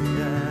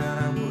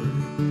 yeah, I would.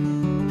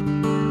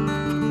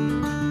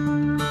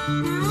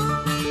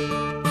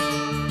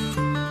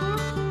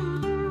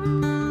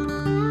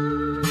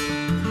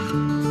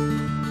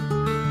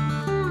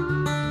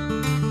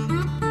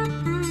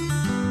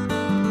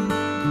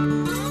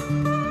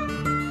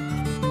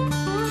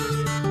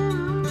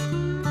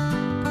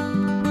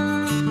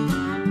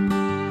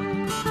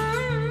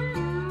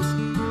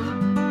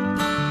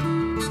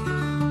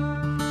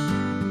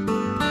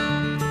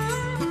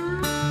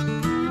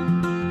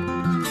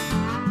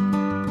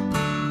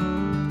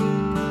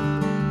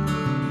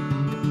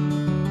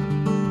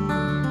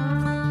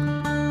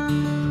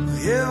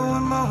 Yeah,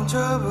 one more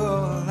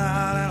trouble